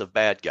sets of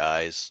bad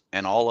guys,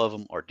 and all of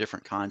them are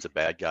different kinds of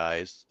bad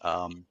guys.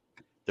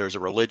 There's a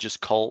religious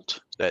cult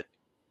that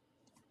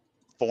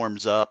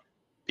forms up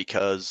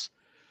because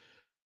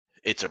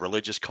it's a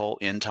religious cult,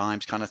 end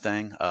times kind of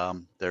thing.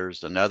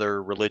 There's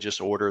another religious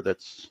order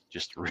that's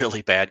just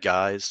really bad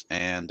guys,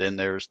 and then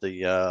there's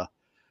the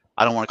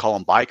I don't want to call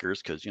them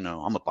bikers because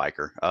I'm a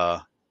biker,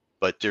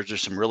 but there's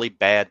just some really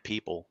bad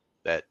people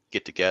that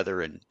get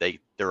together, and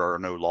there are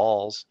no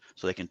laws,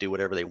 so they can do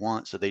whatever they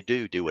want. So they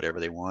do whatever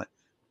they want.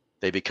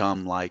 They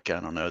become like, I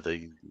don't know,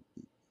 the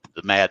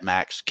Mad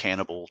Max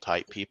cannibal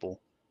type people,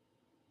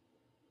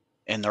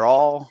 and they're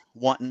all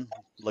wanting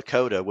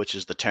Lakota, which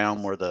is the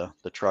town where the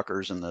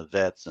truckers and the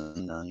vets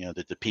and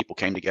the people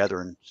came together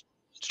and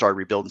started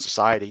rebuilding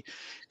society.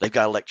 They've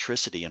got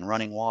electricity and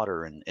running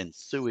water and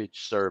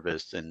sewage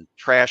service and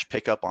trash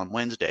pickup on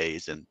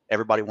Wednesdays, and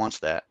everybody wants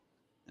that,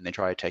 and they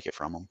try to take it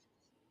from them.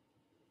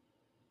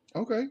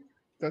 Okay,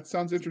 that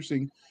sounds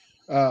interesting.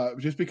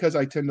 Just because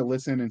I tend to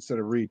listen instead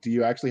of read, do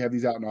you actually have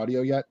these out in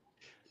audio yet?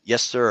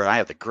 Yes, sir. I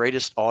have the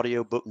greatest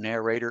audiobook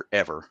narrator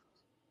ever,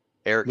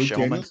 Eric Luke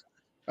Shellman. Daniels?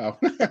 Oh.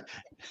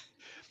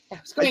 I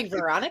was going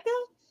Veronica?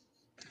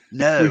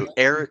 No,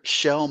 Eric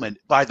Shellman.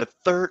 By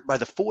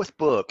the fourth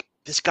book,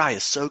 this guy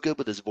is so good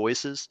with his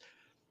voices.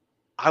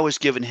 I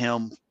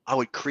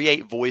would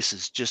create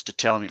voices just to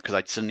tell him, because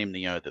I'd send him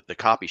the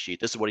copy sheet.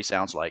 This is what he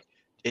sounds like,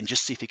 and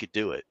just see if he could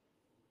do it.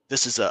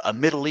 This is a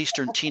Middle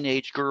Eastern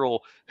teenage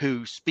girl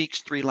who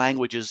speaks 3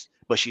 languages,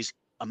 but she's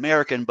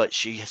American, but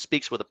she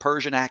speaks with a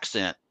Persian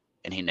accent,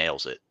 and he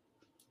nails it.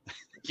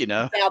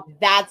 Now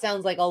that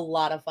sounds like a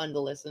lot of fun to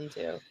listen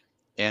to.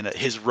 And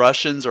his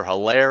Russians are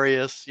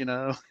hilarious,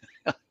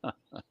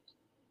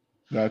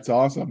 That's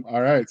awesome.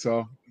 All right,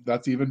 so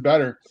that's even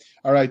better.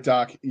 All right,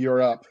 Doc,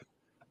 you're up.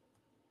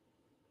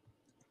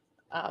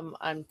 I'm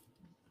up.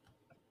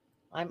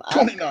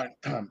 29.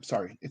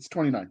 Sorry, it's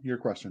 29. Your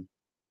question.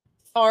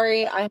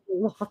 Sorry, I had a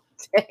long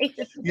day.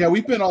 Yeah,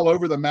 we've been all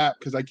over the map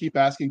because I keep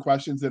asking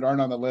questions that aren't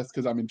on the list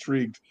because I'm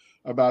intrigued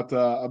about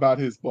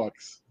his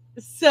books.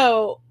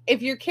 So,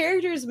 if your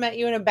characters met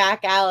you in a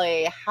back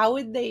alley, how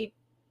would they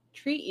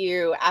treat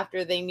you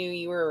after they knew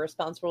you were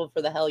responsible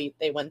for the hell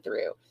they went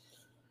through?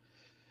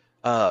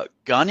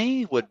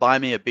 Gunny would buy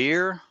me a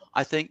beer.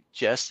 I think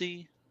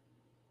Jesse,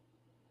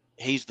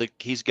 he's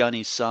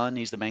Gunny's son.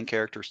 He's the main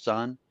character's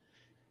son,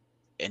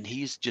 and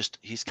he's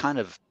kind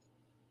of,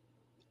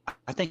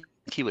 I think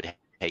he would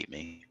hate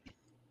me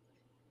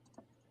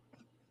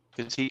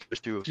because he goes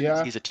through.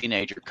 Yeah. He's a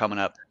teenager coming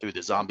up through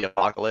the zombie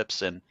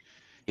apocalypse, and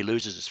he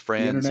loses his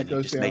friends, and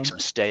he just makes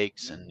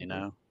mistakes, and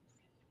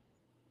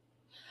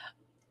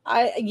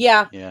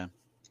Yeah.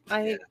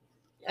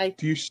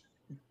 Do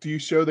you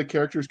show the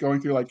characters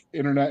going through like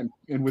internet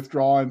and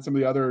withdrawal and some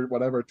of the other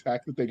whatever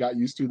tech that they got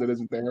used to that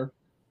isn't there?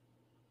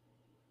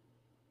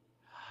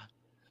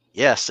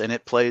 Yes, and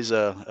it plays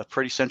a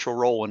pretty central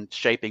role in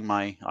shaping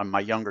my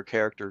younger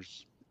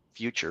character's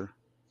future.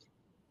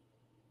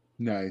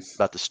 Nice.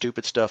 About the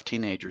stupid stuff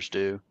teenagers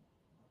do,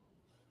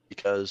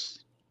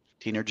 because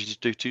teenagers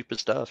do stupid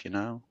stuff,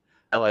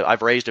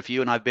 I've raised a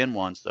few, and I've been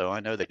one, so I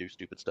know they do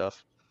stupid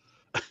stuff.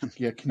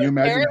 Yeah, can you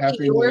imagine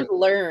Apparently yours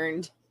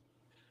learned.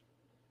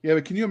 Yeah,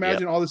 but can you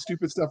imagine all the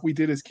stupid stuff we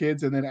did as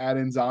kids and then add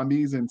in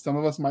zombies, and some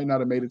of us might not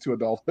have made it to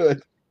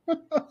adulthood?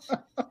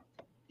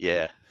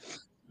 Yeah.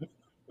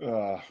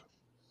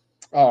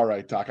 All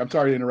right, Doc. I'm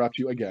sorry to interrupt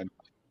you again.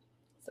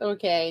 It's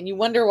okay, and you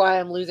wonder why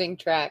I'm losing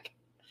track.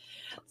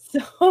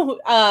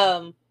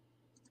 So,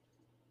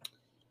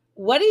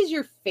 what is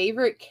your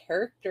favorite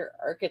character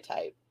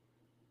archetype?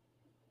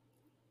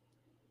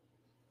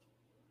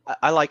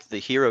 I like the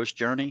hero's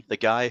journey, the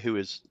guy who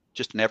is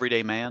just an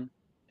everyday man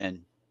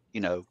and,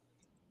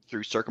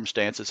 through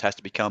circumstances has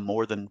to become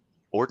more than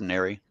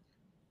ordinary.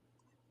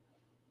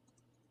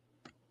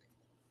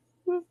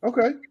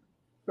 Okay.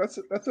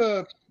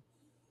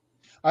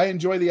 I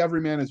enjoy the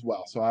everyman as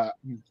well. So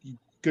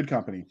good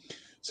company.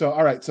 So,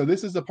 all right. So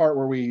this is the part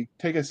where we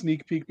take a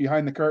sneak peek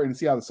behind the curtain and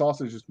see how the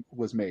sausage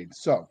was made.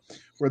 So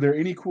were there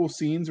any cool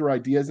scenes or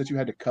ideas that you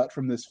had to cut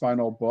from this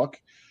final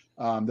book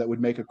that would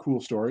make a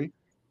cool story?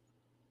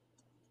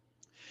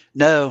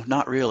 No,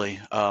 not really.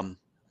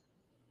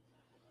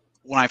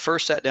 When I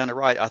first sat down to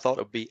write, I thought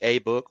it would be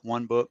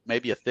one book,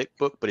 maybe a thick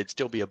book, but it'd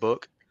still be a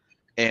book.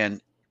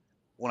 And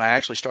when I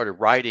actually started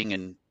writing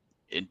and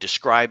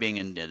describing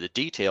and the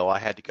detail I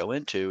had to go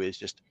into is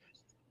just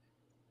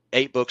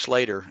 8 books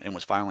later and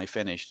was finally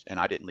finished, and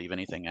I didn't leave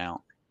anything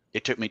out.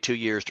 It took me 2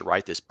 years to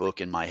write this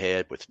book in my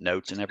head with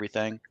notes and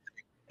everything.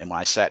 And when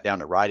I sat down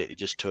to write it, it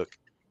just took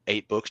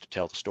 8 books to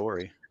tell the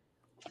story.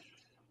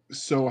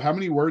 So how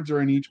many words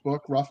are in each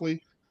book,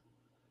 roughly?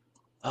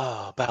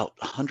 About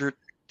 100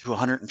 to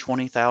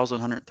 120,000,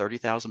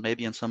 130,000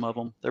 maybe in some of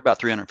them. They're about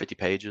 350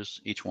 pages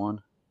each one.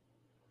 I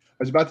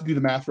was about to do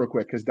the math real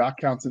quick because Doc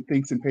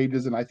thinks in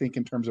pages and I think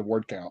in terms of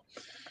word count.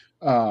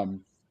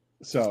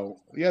 So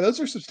yeah, those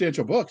are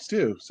substantial books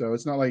too. So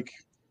it's not like,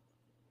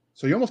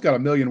 so you almost got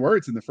 1 million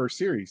words in the first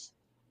series.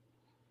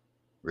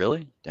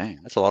 Really? Dang,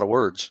 that's a lot of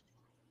words.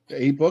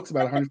 8 books,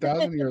 about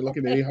 100,000. You're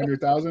looking at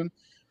 800,000.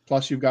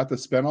 Plus you've got the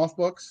spinoff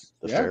books.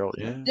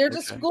 There's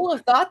a school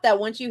of thought that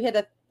once you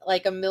hit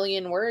 1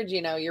 million words,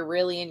 you're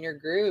really in your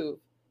groove.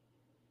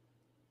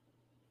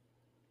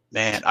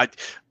 Man,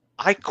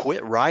 I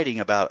quit writing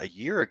about a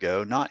year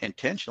ago, not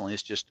intentionally.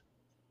 It's just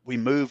we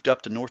moved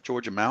up to North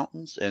Georgia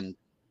mountains, and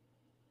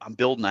I'm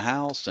building a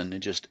house, and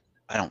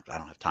I don't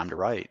have time to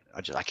write.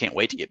 I can't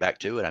wait to get back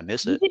to it. I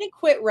miss You it. didn't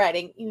quit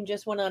writing. You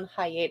just went on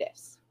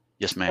hiatus.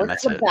 Yes, ma'am. Or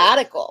That's it.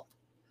 sabbatical.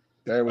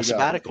 There we A go.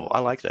 sabbatical. I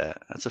like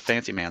that. That's a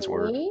fancy man's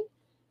word. See?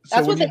 So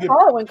That's when what you they get,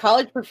 call it when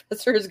college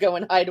professors go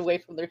and hide away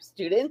from their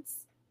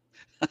students.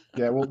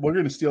 yeah, well, we're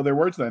going to steal their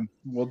words then.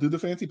 We'll do the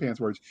fancy pants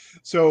words.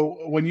 So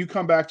when you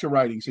come back to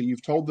writing, so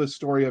you've told the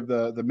story of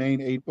the main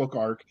 8-book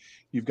arc.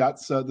 You've got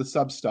the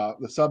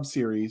sub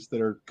series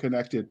that are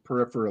connected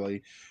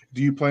peripherally.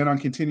 Do you plan on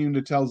continuing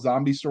to tell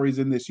zombie stories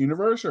in this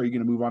universe, or are you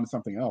going to move on to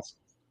something else?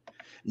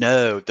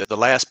 No, the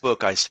last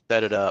book I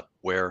set it up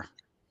where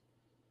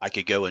I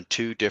could go in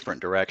 2 different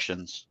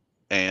directions,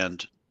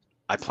 and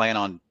I plan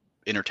on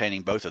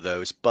entertaining both of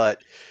those.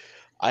 But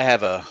I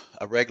have a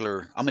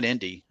regular. I'm an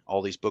indie.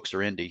 All these books are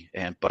indie,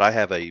 but I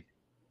have an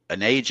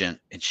agent,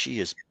 and she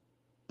is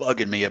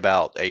bugging me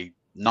about a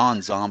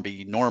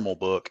non-zombie normal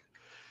book,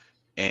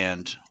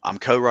 and I'm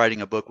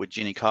co-writing a book with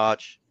Jenny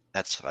Koch.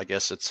 That's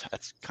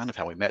kind of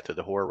how we met, through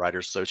the Horror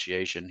Writers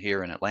Association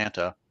here in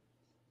Atlanta.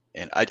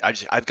 And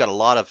I've got a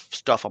lot of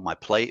stuff on my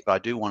plate, but I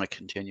do want to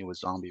continue with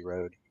Zombie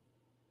Road.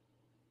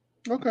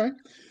 Okay.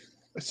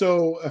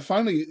 So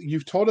finally,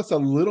 you've told us a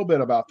little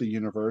bit about the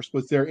universe.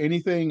 Was there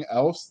anything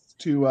else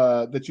to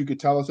that you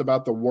could tell us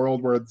about the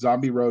world where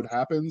Zombie Road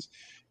happens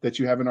that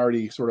you haven't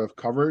already sort of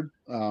covered,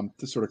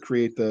 to sort of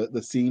create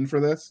the scene for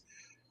this?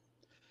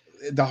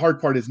 The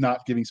hard part is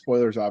not giving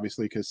spoilers,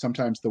 obviously, because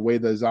sometimes the way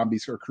the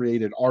zombies are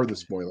created are the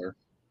spoiler.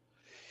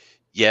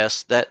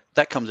 Yes,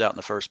 that comes out in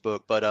the first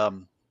book, but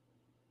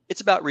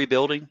it's about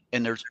rebuilding,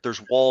 and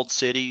there's walled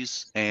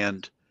cities,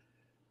 and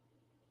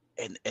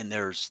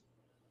there's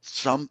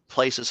some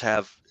places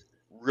have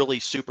really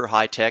super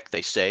high tech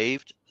they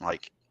saved,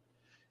 like,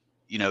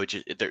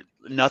 they're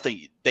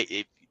nothing.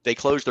 They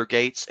close their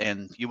gates,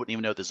 and you wouldn't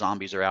even know the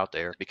zombies are out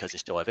there because they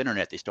still have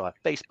internet, they still have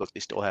Facebook, they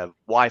still have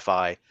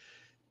Wi-Fi.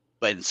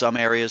 But in some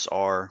areas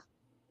are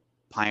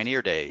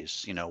pioneer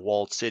days,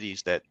 walled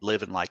cities that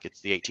live in like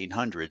it's the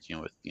 1800s,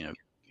 with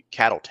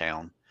cattle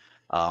town,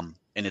 and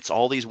it's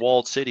all these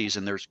walled cities,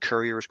 and there's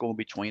couriers going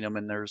between them,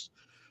 and there's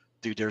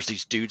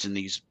these dudes in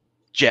these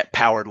jet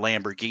powered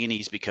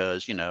Lamborghinis,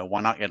 because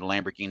why not get a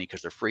Lamborghini?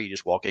 Because they're free.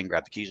 Just walk in,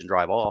 grab the keys, and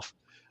drive off.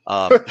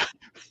 um,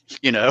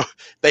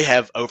 they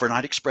have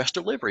overnight express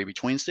delivery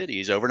between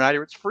cities. Overnight,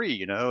 it's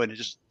free. And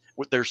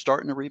they're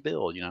starting to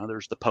rebuild.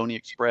 There's the Pony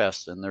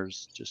Express, and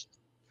there's just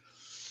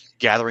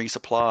gathering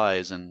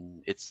supplies,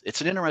 and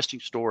it's an interesting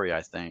story.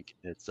 I think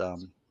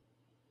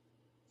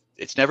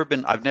I've never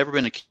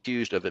been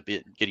accused of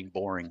it getting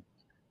boring.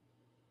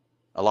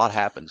 A lot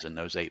happens in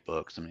those 8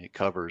 books. I mean, it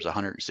covers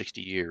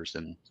 160 years,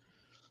 and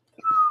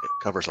it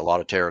covers a lot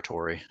of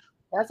territory.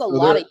 That's a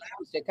lot of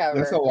years to cover.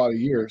 That's a lot of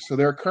years. So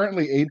there are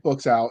currently 8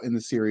 books out in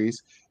the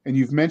series, and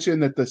you've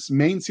mentioned that this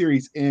main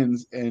series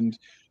ends and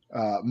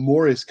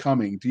more is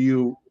coming. Do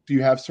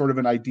you have sort of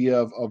an idea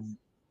of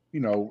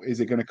is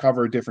it going to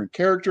cover different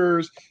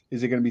characters?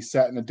 Is it going to be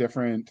set in a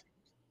different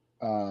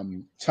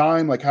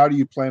time? Like, how do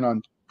you plan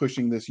on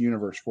pushing this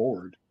universe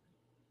forward?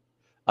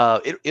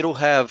 It'll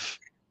have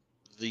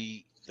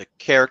the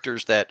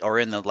characters that are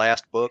in the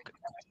last book,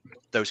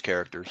 those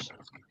characters.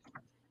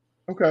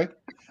 Okay.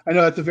 I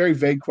know that's a very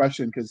vague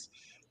question, because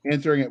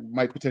answering it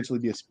might potentially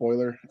be a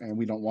spoiler, and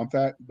we don't want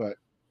that. But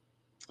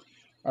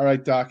all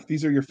right, Doc,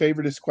 these are your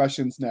favoriteest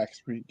questions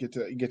next. We get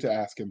to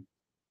ask him.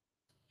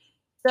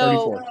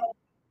 So 34.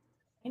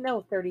 I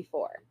know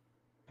 34.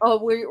 Oh,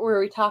 where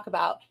we talk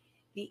about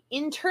the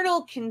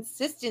internal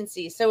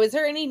consistency. So is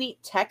there any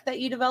neat tech that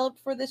you developed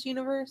for this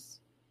universe?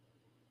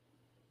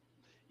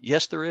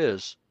 Yes, there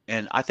is.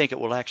 And I think it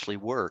will actually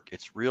work.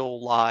 It's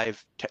real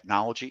live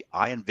technology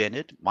I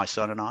invented, my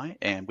son and I,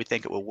 and we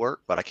think it will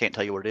work, but I can't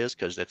tell you what it is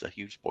because it's a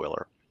huge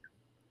spoiler.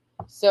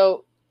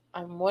 So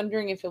I'm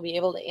wondering if you'll be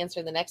able to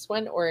answer the next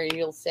one, or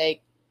you'll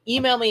say,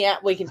 email me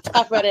we can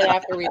talk about it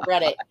after we've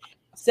read it.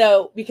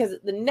 So, because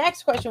the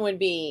next question would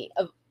be,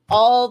 of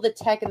all the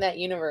tech in that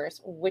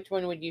universe, which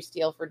one would you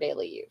steal for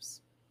daily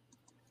use?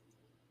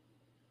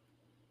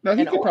 Now,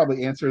 he could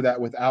probably answer that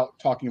without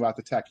talking about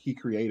the tech he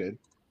created.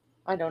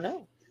 I don't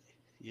know.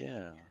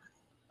 Yeah.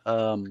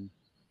 I'm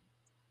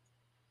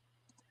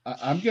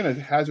going to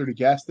hazard a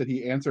guess that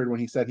he answered when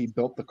he said he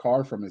built the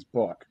car from his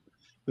book,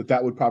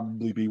 that would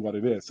probably be what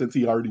it is, since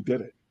he already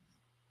did it.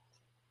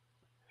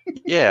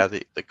 Yeah,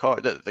 the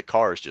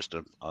car is just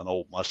an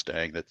old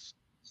Mustang that's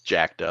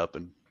jacked up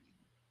and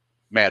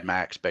Mad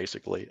Max,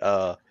 basically.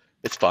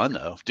 It's fun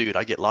though, dude.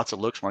 I get lots of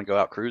looks when I go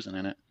out cruising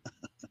in it.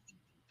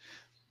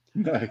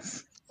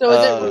 Nice. So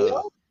is it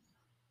real?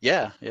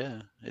 Yeah.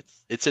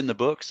 It's in the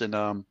books,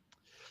 and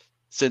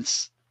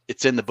since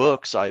it's in the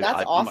books,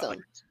 That's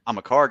awesome. I'm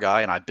a car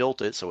guy, and I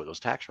built it, so it was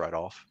tax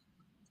write-off.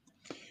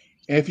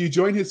 And if you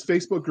join his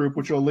Facebook group,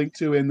 which we'll link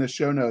to in the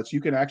show notes, you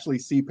can actually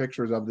see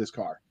pictures of this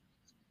car.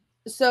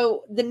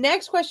 So the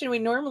next question we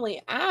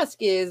normally ask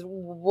is,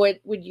 what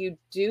would you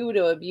do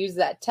to abuse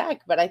that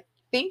tech? But I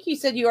think you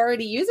said you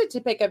already use it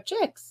to pick up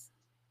chicks,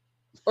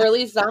 or at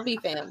least zombie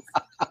fans.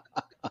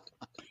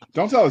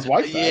 Don't tell his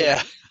wife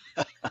that.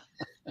 Yeah.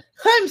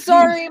 I'm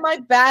sorry, my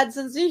bad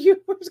sense of humor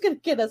is going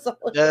to get us all.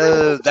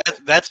 No,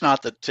 that's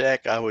not the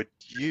tech I would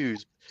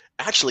use.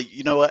 Actually,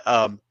 you know what?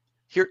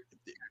 Here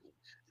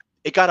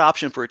it got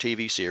option for a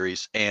TV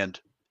series, and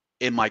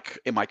in my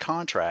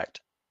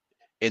contract,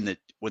 when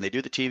they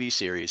do the TV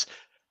series,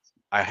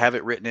 I have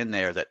it written in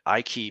there that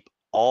I keep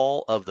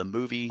all of the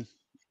movie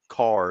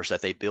cars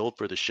that they build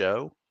for the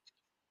show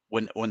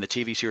when the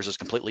TV series is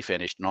completely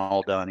finished and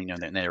all done,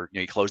 and then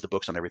you close the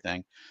books on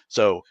everything.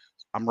 So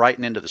I'm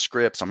writing into the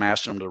scripts. I'm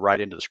asking them to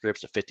write into the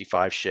scripts a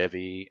 55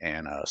 Chevy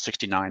and a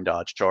 69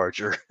 Dodge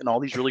Charger and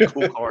all these really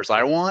cool cars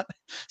I want.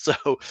 So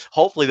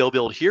hopefully they'll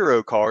build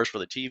hero cars for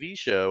the TV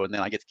show, and then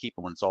I get to keep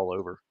them when it's all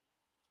over.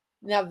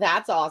 Now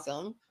that's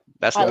awesome.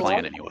 That's the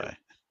plan anyway.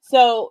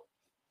 So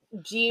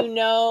do you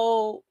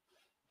know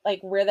like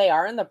where they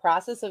are in the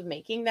process of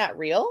making that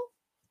reel?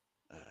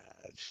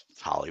 It's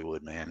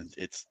Hollywood, man.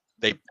 It's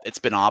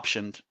been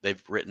optioned.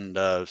 They've written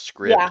the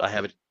script. Yeah. I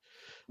have it.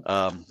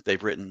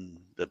 They've written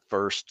the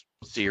first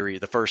series,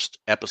 the first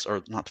episode,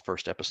 or not the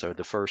first episode,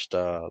 the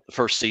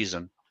first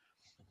season.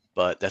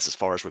 But that's as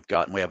far as we've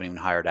gotten. We haven't even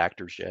hired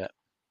actors yet.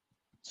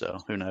 So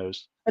who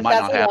knows? But Might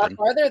that's not a happen.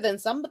 lot farther than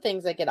some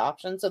things that get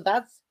optioned. So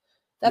that's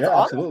yeah,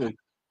 awesome. absolutely.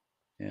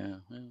 Yeah.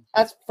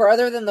 That's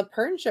further than the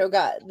Pern show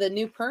got. The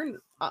new Pern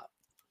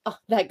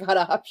that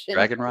got optioned.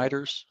 Dragon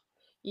Riders.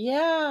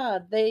 Yeah,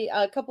 they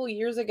a couple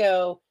years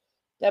ago,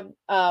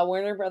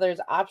 Warner Brothers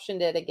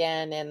optioned it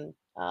again, and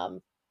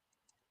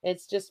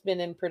it's just been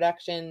in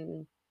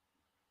production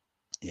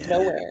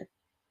nowhere.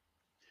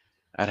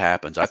 That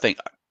happens. I think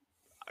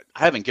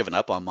I haven't given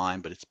up on mine,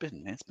 but it's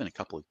been a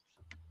couple of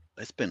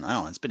I don't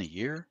know, it's been a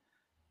year.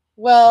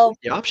 Well,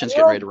 The option's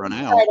getting ready to run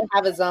out. Try to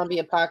have a zombie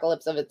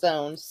apocalypse of its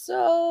own,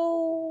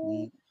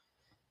 so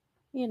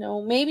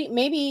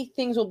maybe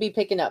things will be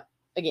picking up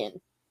again.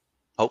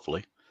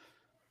 Hopefully.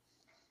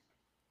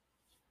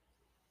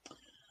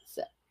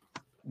 So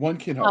one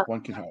can hope.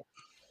 One can hope.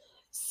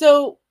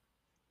 So,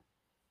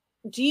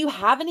 do you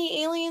have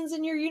any aliens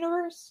in your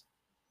universe?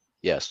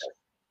 Yes.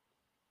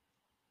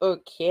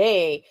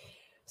 Okay.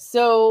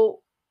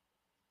 So,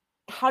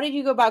 how did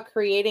you go about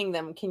creating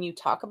them? Can you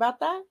talk about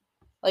that?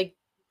 Like,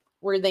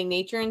 were they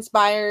nature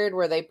inspired?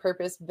 Were they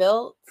purpose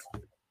built?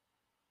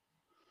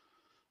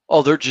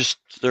 Oh,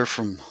 they're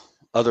from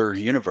other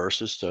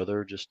universes, so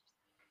they're just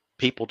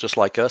people just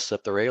like us,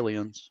 except they're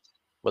aliens.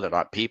 Well, they're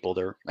not people,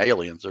 they're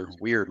aliens. They're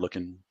weird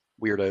looking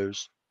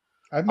weirdos.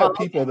 I've met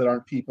people that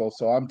aren't people,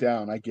 so I'm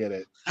down. I get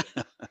it.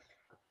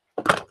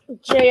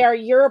 JR,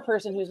 you're a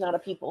person who's not a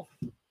people.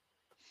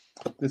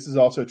 This is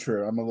also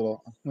true. I'm a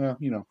little, well,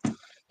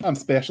 I'm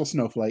special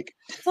snowflake.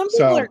 Some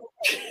people are.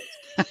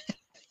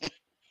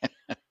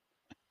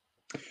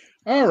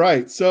 All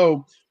right.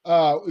 So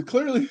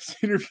clearly this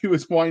interview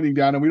is winding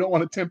down, and we don't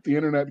want to tempt the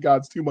internet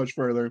gods too much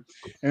further.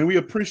 And we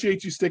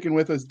appreciate you sticking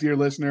with us, dear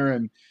listener.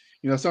 And,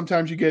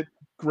 sometimes you get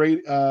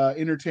great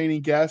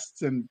entertaining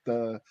guests, and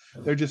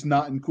they're just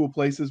not in cool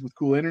places with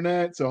cool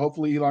internet. So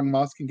hopefully Elon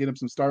Musk can get him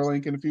some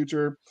Starlink in the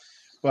future.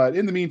 But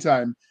in the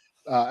meantime,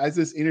 as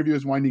this interview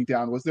is winding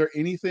down, was there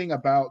anything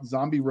about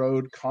Zombie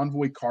Road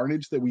Convoy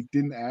Carnage that we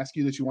didn't ask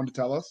you that you wanted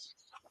to tell us?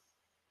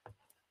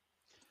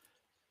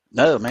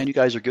 No, man, you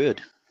guys are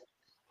good.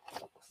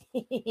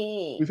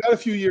 We've had a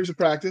few years of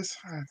practice.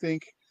 I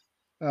think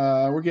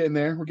we're getting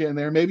there.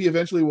 Maybe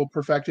eventually we'll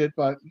perfect it,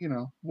 but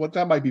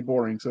that might be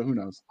boring. So who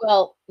knows?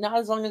 Well, not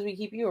as long as we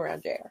keep you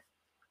around, JR.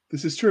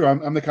 This is true.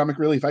 I'm the comic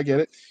relief. I get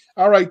it.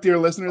 All right, dear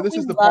listener. This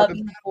is the part of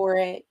for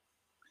it.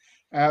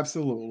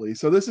 Absolutely.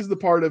 So this is the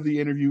part of the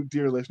interview,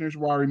 dear listeners,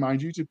 where I remind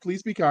you to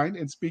please be kind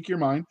and speak your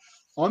mind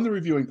on the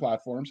reviewing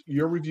platforms.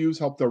 Your reviews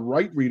help the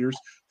right readers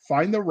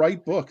find the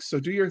right books.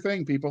 So do your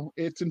thing, people.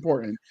 It's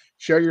important.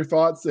 Share your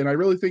thoughts. And I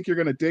really think you're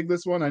going to dig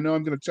this one. I know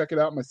I'm going to check it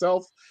out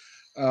myself.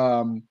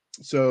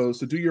 So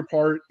do your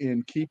part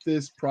and keep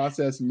this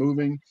process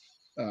moving.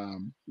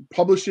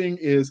 Publishing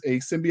is a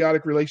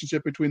symbiotic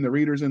relationship between the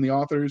readers and the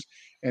authors.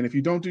 And if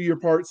you don't do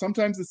your part,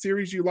 sometimes the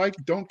series you like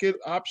don't get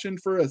optioned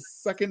for a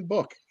second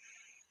book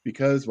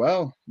because,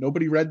 well,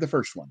 nobody read the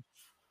first one.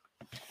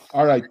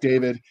 All right,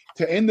 David,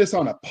 to end this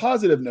on a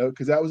positive note,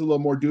 because that was a little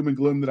more doom and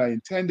gloom than I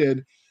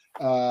intended,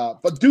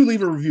 but do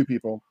leave a review,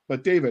 people.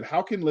 But David,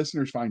 how can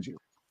listeners find you?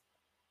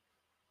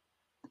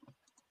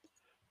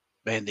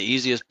 Man, the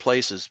easiest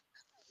place is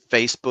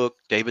Facebook,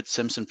 David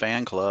Simpson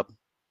Fan Club.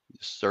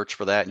 Just search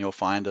for that and you'll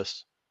find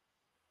us.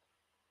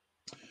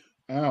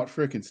 Out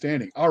freaking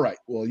standing. All right.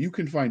 Well, you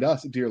can find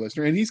us, dear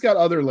listener, and he's got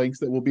other links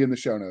that will be in the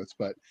show notes,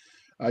 but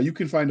you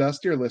can find us,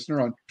 dear listener,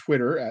 on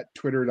Twitter at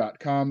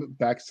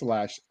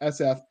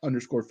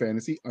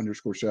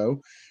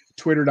twitter.com/SF_fantasy_show,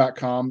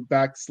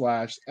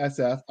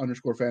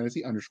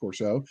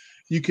 twitter.com/SF_fantasy_show.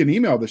 You can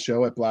email the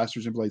show at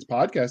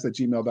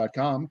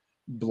blastersandbladespodcast@gmail.com,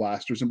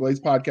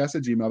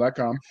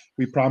 blastersandbladespodcast@gmail.com.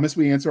 We promise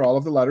we answer all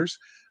of the letters.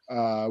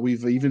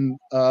 We've even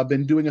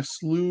been doing a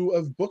slew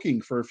of booking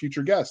for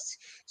future guests.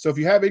 So if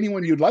you have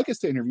anyone you'd like us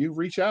to interview,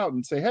 reach out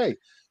and say, hey,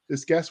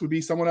 this guest would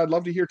be someone I'd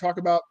love to hear talk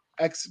about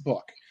X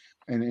book.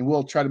 And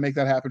we'll try to make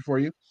that happen for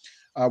you.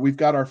 We've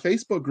got our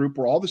Facebook group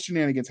where all the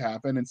shenanigans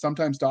happen, and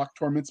sometimes Doc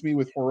torments me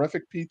with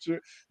horrific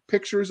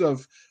pictures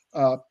of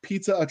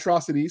pizza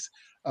atrocities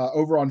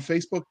over on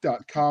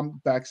facebook.com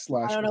I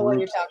don't know what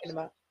you're /groups talking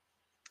about.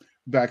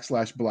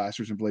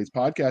 /Blasters and Blades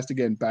podcast.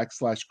 Again,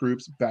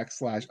 /groups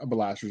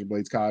 /Blasters and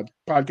Blades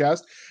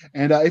podcast.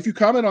 And if you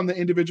comment on the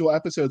individual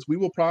episodes, we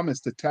will promise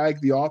to tag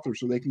the author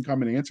so they can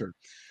come and answer.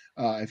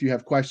 If you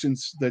have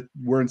questions that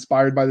were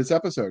inspired by this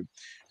episode,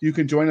 you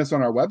can join us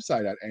on our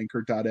website at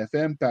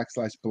anchor.fm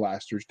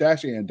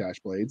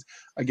 /blasters-and-blades.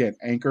 Again,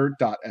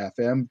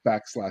 anchor.fm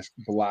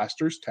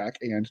 /blasters tech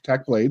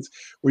blades,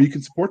 where you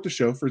can support the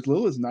show for as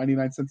little as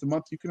 99 cents a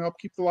month. You can help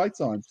keep the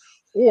lights on.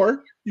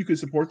 Or you can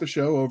support the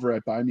show over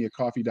at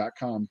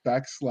buymeacoffee.com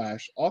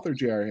 /author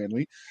J.R.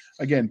 Hanley.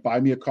 Again,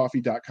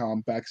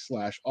 buymeacoffee.com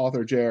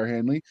 /author J.R.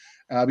 Hanley.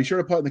 Be sure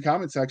to put in the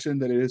comment section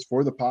that it is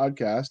for the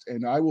podcast,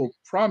 and I will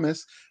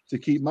promise to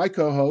keep my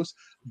co-hosts,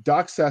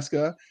 Doc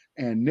Seska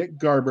and Nick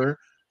Garber,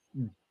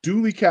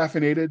 duly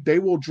caffeinated. They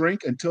will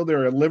drink until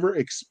their liver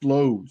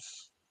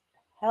explodes.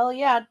 Hell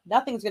yeah,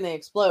 nothing's going to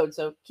explode,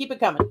 so keep it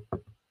coming.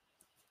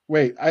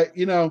 Wait,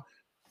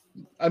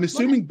 I'm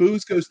assuming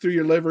booze goes through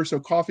your liver, so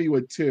coffee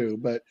would too.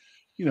 But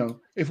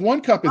if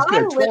one cup is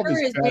good, 12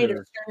 is better. Made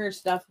of sterner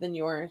stuff than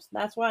yours.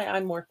 That's why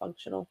I'm more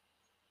functional.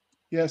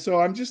 Yeah, so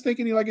I'm just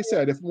thinking, like I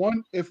said, if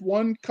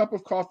one cup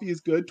of coffee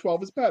is good,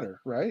 12 is better,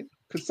 right?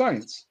 Because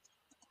science.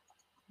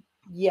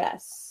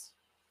 Yes.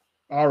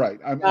 All right,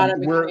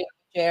 we're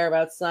share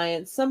about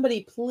science.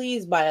 Somebody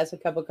please buy us a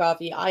cup of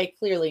coffee. I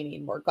clearly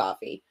need more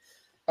coffee.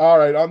 All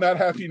right. On that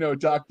happy note,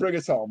 Doc, bring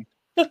us home.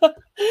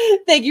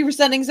 Thank you for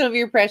spending some of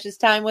your precious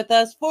time with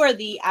us. For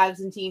the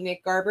absentee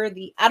Nick Garber,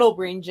 the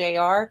Addlebrain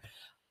JR,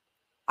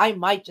 I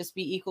might just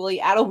be equally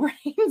Addlebrain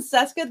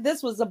Seska.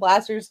 This was the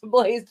Blasters and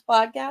Blades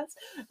podcast.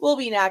 We'll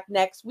be back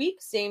next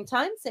week, same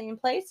time, same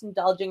place,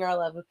 indulging our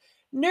love of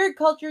nerd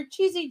culture,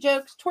 cheesy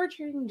jokes,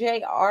 torturing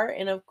JR,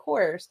 and of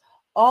course,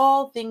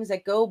 all things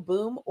that go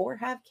boom or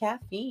have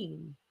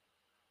caffeine.